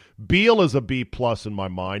second. Beal is a B-plus in my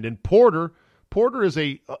mind, and Porter is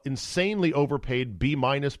a insanely overpaid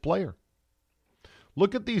B-minus player.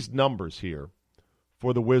 Look at these numbers here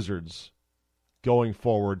for the Wizards going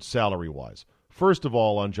forward salary-wise. First of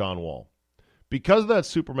all, on John Wall. Because of that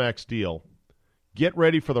Supermax deal, get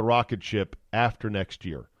ready for the rocket ship after next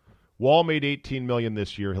year. Wall made $18 million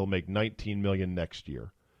this year. He'll make $19 million next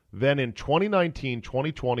year. Then in 2019,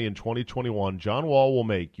 2020, and 2021, John Wall will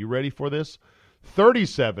make, you ready for this?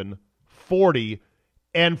 $37, $40,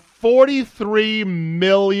 and $43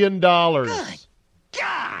 million. Good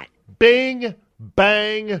God! Bing,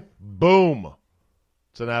 bang, boom.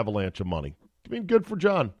 It's an avalanche of money. I mean, good for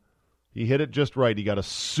John. He hit it just right. He got a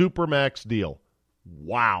supermax deal.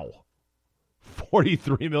 Wow.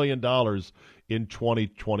 $43 million in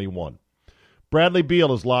 2021. Bradley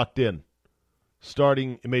Beal is locked in.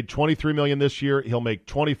 He made $23 million this year. He'll make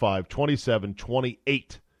 $25, $27,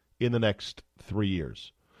 $28 in the next 3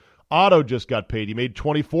 years. Otto just got paid. He made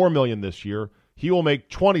 $24 million this year. He will make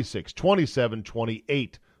 $26, $27,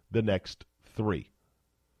 $28 the next 3.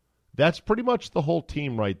 That's pretty much the whole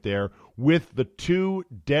team right there with the 2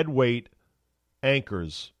 deadweight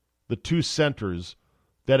anchors, the 2 centers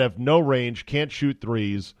that have no range, can't shoot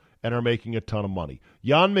threes, and are making a ton of money.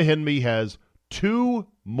 Jan Mahinmi has 2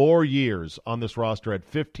 more years on this roster at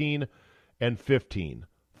 15 and 15.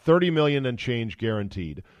 $30 million and change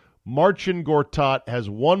guaranteed. Marcin Gortat has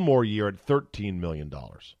 1 more year at $13 million.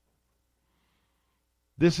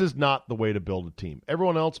 This is not the way to build a team.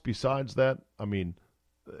 Everyone else besides that, I mean,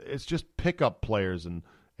 it's just pickup players and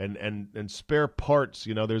spare parts.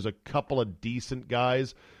 You know, there's a couple of decent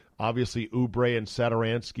guys. Obviously, Oubre and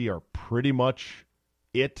Satoransky are pretty much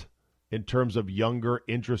it in terms of younger,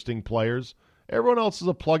 interesting players. Everyone else is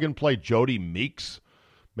a plug-and-play. Jody Meeks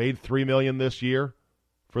made $3 million this year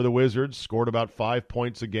for the Wizards, scored about 5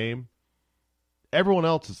 points a game. Everyone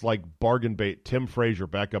else is like bargain bait. Tim Frazier,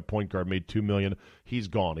 backup point guard, made $2 million. He's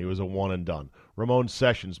gone. He was a one and done. Ramon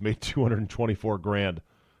Sessions made $224,000.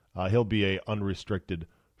 He'll be a unrestricted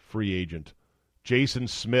free agent. Jason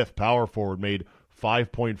Smith, power forward, made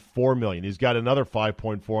 $5.4 million. He's got another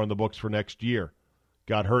 $5.4 on the books for next year.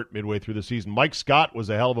 Got hurt midway through the season. Mike Scott was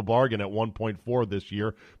a hell of a bargain at $1.4 this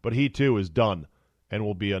year, but he too is done and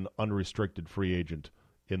will be an unrestricted free agent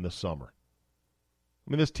in the summer.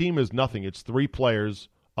 I mean, this team is nothing. It's 3 players,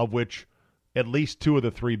 of which at least 2 of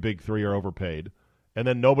the 3 big 3 are overpaid, and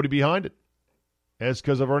then nobody behind it. And it's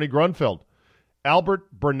because of Ernie Grunfeld.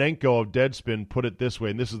 Albert Bernenko of Deadspin put it this way,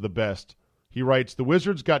 and this is the best. He writes, the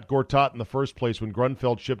Wizards got Gortat in the first place when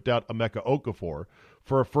Grunfeld shipped out Emeka Okafor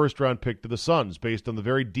for a first-round pick to the Suns, based on the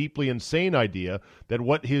very deeply insane idea that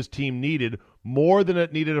what his team needed, more than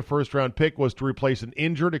it needed a first-round pick, was to replace an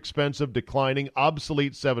injured, expensive, declining,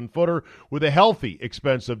 obsolete 7-footer with a healthy,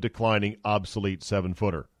 expensive, declining, obsolete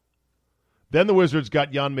 7-footer. Then the Wizards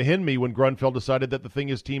got Jan Mahinmi when Grunfeld decided that the thing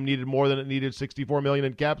his team needed more than it needed $64 million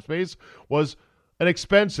in cap space was an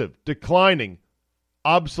expensive, declining,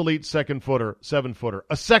 obsolete 7-footer,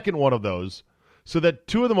 a second one of those, so that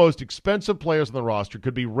 2 of the most expensive players on the roster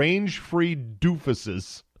could be range-free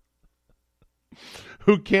doofuses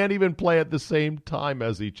who can't even play at the same time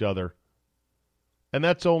as each other. And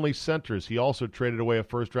that's only centers. He also traded away a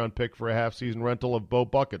first-round pick for a half-season rental of Bo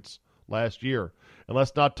Buckets last year. And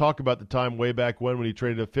let's not talk about the time way back when he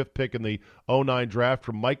traded a 5th pick in the 2009 draft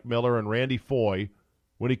from Mike Miller and Randy Foye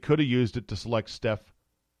when he could have used it to select Steph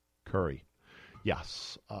Curry.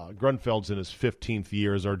 Yes, Grunfeld's in his 15th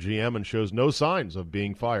year as our GM and shows no signs of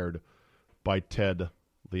being fired by Ted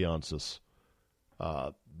Leonsis.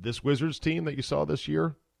 This Wizards team that you saw this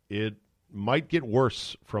year, it might get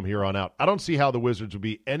worse from here on out. I don't see how the Wizards would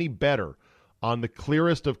be any better on the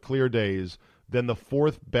clearest of clear days than the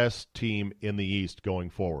 4th best team in the East going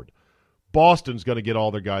forward. Boston's going to get all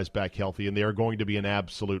their guys back healthy, and they are going to be an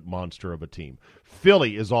absolute monster of a team.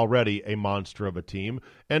 Philly is already a monster of a team,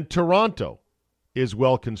 and Toronto is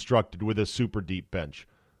well constructed with a super deep bench.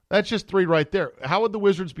 That's just 3 right there. How would the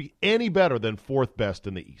Wizards be any better than 4th best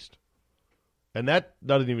in the East? And that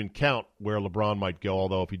doesn't even count where LeBron might go,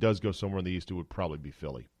 although if he does go somewhere in the East, it would probably be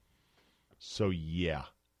Philly. So, yeah,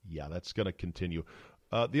 that's going to continue.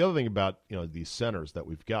 The other thing about these centers that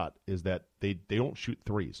we've got is that they don't shoot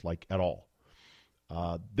threes, like, at all.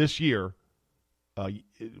 This year,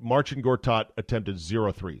 Marcin Gortat attempted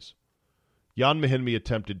 0 threes. Jan Mahinmi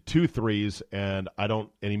attempted 2 threes, and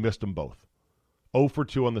he missed them both. 0 for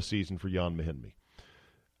 2 on the season for Jan Mahinmi.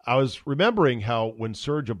 I was remembering how when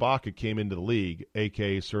Serge Ibaka came into the league,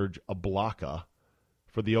 a.k.a. Serge Ibaka,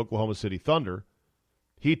 for the Oklahoma City Thunder,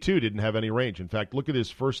 he too didn't have any range. In fact, look at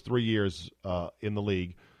his first 3 years in the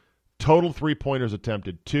league. Total three-pointers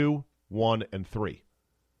attempted 2, 1, and 3.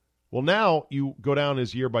 Well, now you go down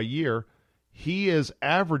his year by year, he is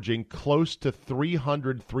averaging close to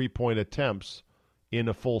 300 three-point attempts in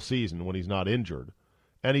a full season when he's not injured,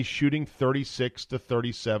 and he's shooting 36 to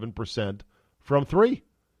 37% from 3.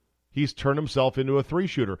 He's turned himself into a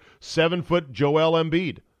 3-shooter. 7-foot Joel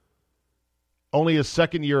Embiid. only his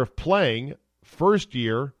second year of playing. First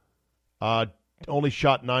year, only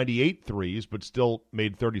shot 98 threes, but still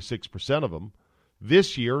made 36% of them.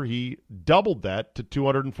 This year, he doubled that to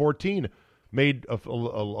 214. Made a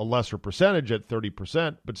lesser percentage at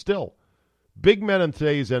 30%, but still. Big men in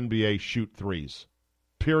today's NBA shoot threes.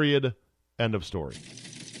 Period. End of story.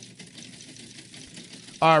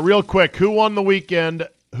 All right, real quick. Who won the weekend?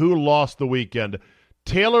 Who lost the weekend?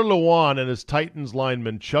 Taylor Lewan and his Titans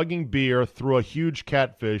lineman chugging beer through a huge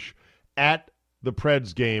catfish at the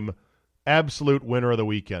Preds game. Absolute winner of the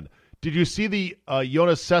weekend. Did you see the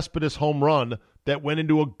Jonas Cespedes home run that went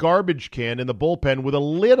into a garbage can in the bullpen with a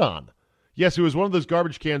lid on? Yes, it was one of those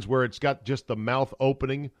garbage cans where it's got just the mouth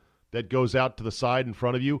opening that goes out to the side in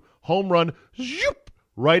front of you. Home run, zoop,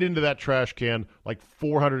 right into that trash can like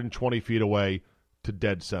 420 feet away to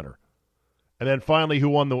dead center. And then finally, who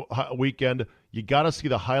won the weekend? You got to see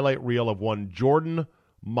the highlight reel of one Jordan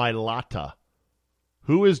Mailata.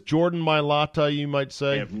 Who is Jordan Mailata, you might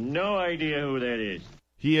say? I have no idea who that is.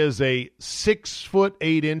 He is a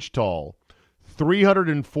 6'8" tall,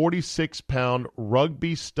 346-pound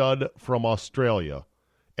rugby stud from Australia.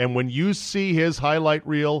 And when you see his highlight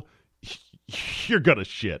reel, you're going to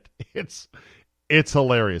shit. It's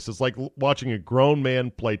hilarious. It's like watching a grown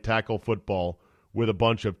man play tackle football with a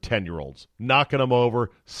bunch of 10-year-olds, knocking them over,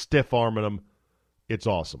 stiff-arming them. It's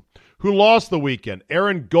awesome. Who lost the weekend?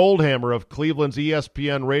 Aaron Goldhammer of Cleveland's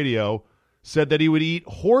ESPN radio said that he would eat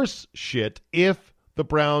horse shit if the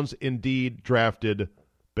Browns indeed drafted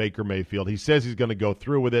Baker Mayfield. He says he's going to go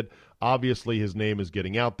through with it. Obviously, his name is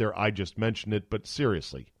getting out there. I just mentioned it, but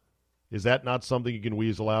seriously, is that not something you can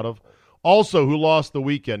weasel out of? Also, who lost the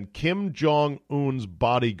weekend? Kim Jong-un's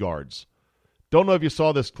bodyguards. Don't know if you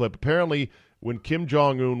saw this clip. Apparently, when Kim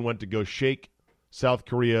Jong-un went to go shake South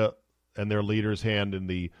Korea and their leader's hand in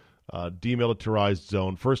the demilitarized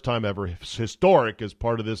zone, first time ever, historic as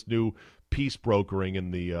part of this new peace brokering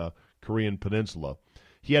in the Korean peninsula,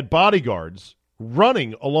 he had bodyguards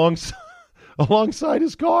running alongside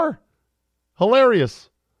his car. Hilarious.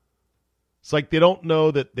 It's like they don't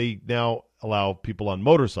know that they now allow people on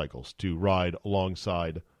motorcycles to ride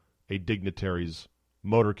alongside a dignitary's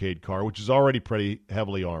motorcade car, which is already pretty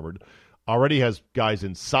heavily armored, already has guys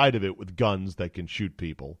inside of it with guns that can shoot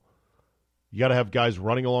people. You got to have guys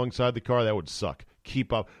running alongside the car? That would suck.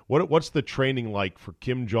 Keep up. What's the training like for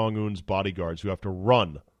Kim Jong-un's bodyguards who have to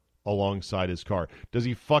run alongside his car? Does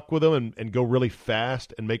he fuck with them and go really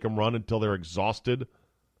fast and make them run until they're exhausted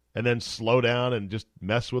and then slow down and just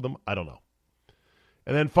mess with them? I don't know.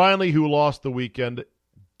 And then finally, who lost the weekend?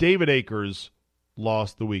 David Akers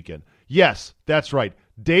lost the weekend. Yes, that's right.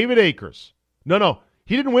 David Akers. No,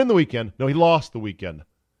 he didn't win the weekend. No, he lost the weekend.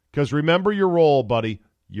 Because remember your role, buddy.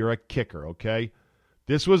 You're a kicker, okay?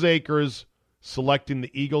 This was Akers selecting the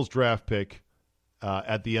Eagles draft pick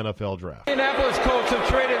at the NFL draft. Indianapolis Colts have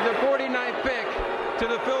traded the 49th pick to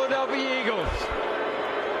the Philadelphia Eagles.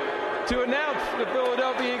 To announce the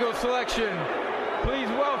Philadelphia Eagles selection, please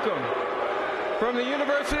welcome, from the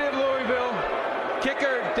University of Louisville,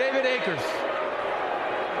 kicker David Akers.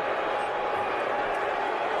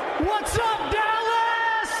 What's up, Dallas?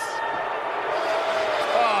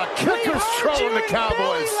 Kicker's trolling the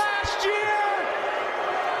Cowboys. Last year.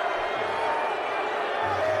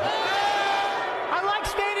 I like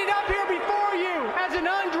standing up here before you as an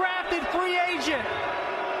undrafted free agent,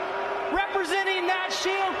 representing that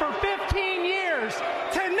shield for 15 years.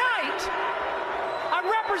 Tonight, I'm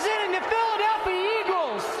representing the Philadelphia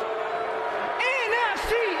Eagles,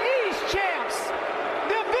 NFC East champs,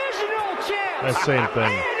 divisional champs. That same thing.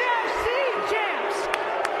 NFC champs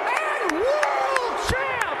and world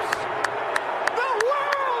champs. The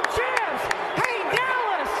world champs. Hey,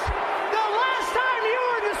 Dallas, the last time you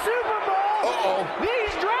were in the Super Bowl,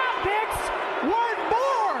 these draft picks weren't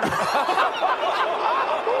born.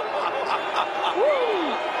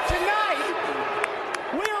 Woo! Tonight,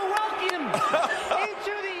 we are welcome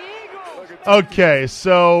into the Eagles. Okay,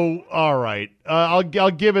 so, all right. I'll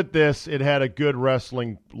give it this. It had a good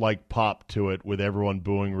wrestling-like pop to it with everyone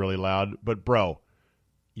booing really loud. But, bro,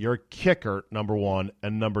 you're a kicker, number one.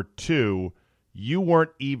 And number two, you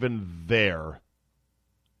weren't even there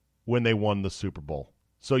when they won the Super Bowl.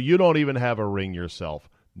 So you don't even have a ring yourself.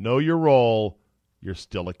 Know your role. You're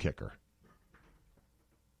still a kicker.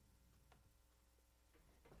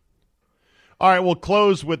 All right, we'll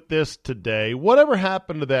close with this today. Whatever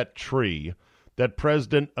happened to that tree that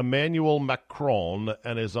President Emmanuel Macron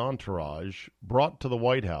and his entourage brought to the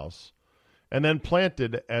White House and then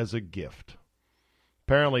planted as a gift?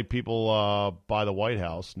 Apparently people by the White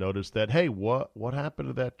House noticed that, hey, what happened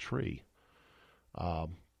to that tree?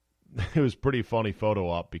 it was pretty funny photo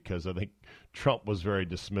op because I think Trump was very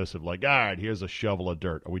dismissive. Like, all right, here's a shovel of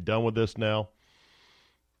dirt. Are we done with this now?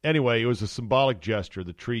 Anyway, it was a symbolic gesture.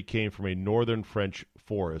 The tree came from a northern French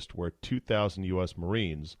forest where 2,000 U.S.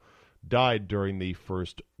 Marines died during the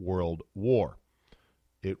First World War.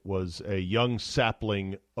 It was a young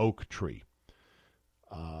sapling oak tree.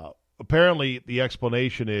 Apparently, the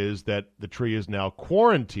explanation is that the tree is now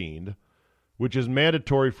quarantined, which is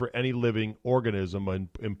mandatory for any living organism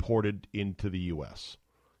imported into the U.S.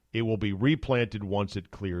 It will be replanted once it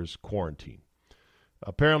clears quarantine.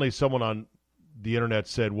 Apparently, someone on the internet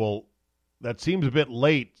said, well, that seems a bit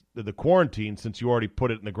late, the quarantine, since you already put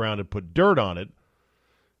it in the ground and put dirt on it.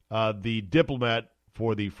 The diplomat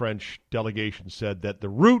for the French delegation said that the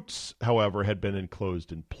roots, however, had been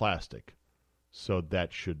enclosed in plastic. So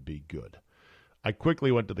that should be good. I quickly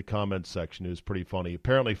went to the comments section. It was pretty funny.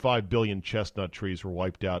 Apparently 5 billion chestnut trees were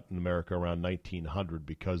wiped out in America around 1900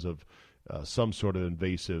 because of some sort of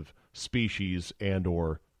invasive species and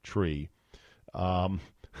or tree.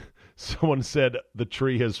 Someone said the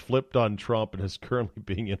tree has flipped on Trump and is currently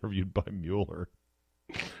being interviewed by Mueller.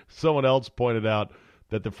 Someone else pointed out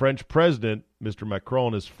that the French president, Mr.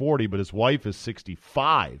 Macron, is 40, but his wife is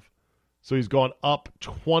 65. So he's gone up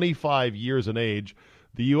 25 years in age.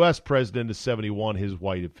 The U.S. president is 71. His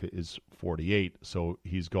wife is 48. So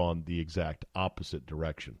he's gone the exact opposite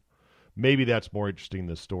direction. Maybe that's more interesting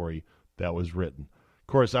than the story that was written. Of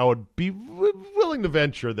course, I would be willing to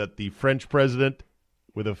venture that the French president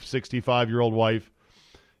with a 65-year-old wife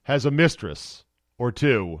has a mistress or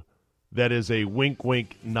two that is a wink,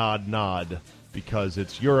 wink, nod, nod, because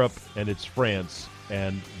it's Europe and it's France,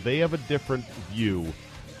 and they have a different view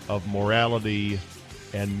of morality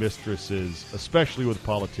and mistresses, especially with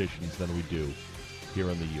politicians, than we do here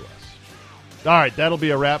in the U.S. All right, that'll be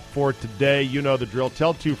a wrap for today. You know the drill.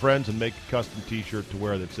 Tell 2 friends and make a custom T-shirt to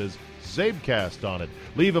wear that says CzabeCast on it.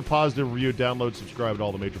 Leave a positive review, download, subscribe to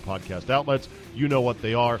all the major podcast outlets. You know what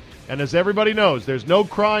they are. And as everybody knows, there's no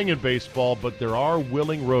crying in baseball, but there are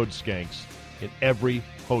willing road skanks in every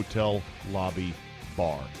hotel lobby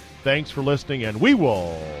bar. Thanks for listening, and we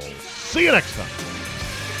will see you next time.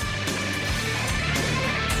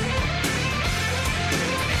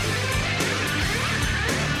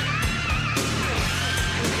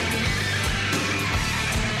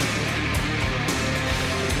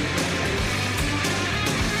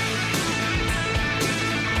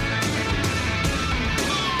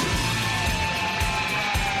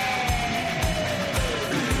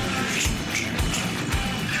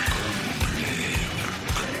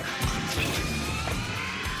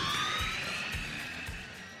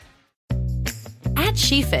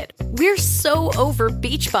 SheFit, we're so over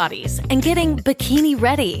beach bodies and getting bikini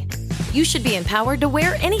ready. You should be empowered to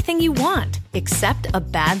wear anything you want, except a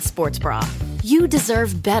bad sports bra. You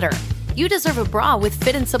deserve better. You deserve a bra with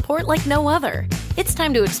fit and support like no other. It's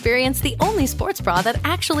time to experience the only sports bra that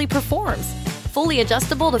actually performs. Fully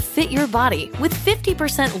adjustable to fit your body with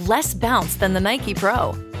 50% less bounce than the Nike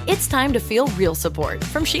Pro. It's time to feel real support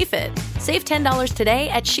from SheFit. Save $10 today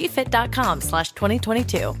at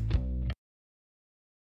SheFit.com/2022.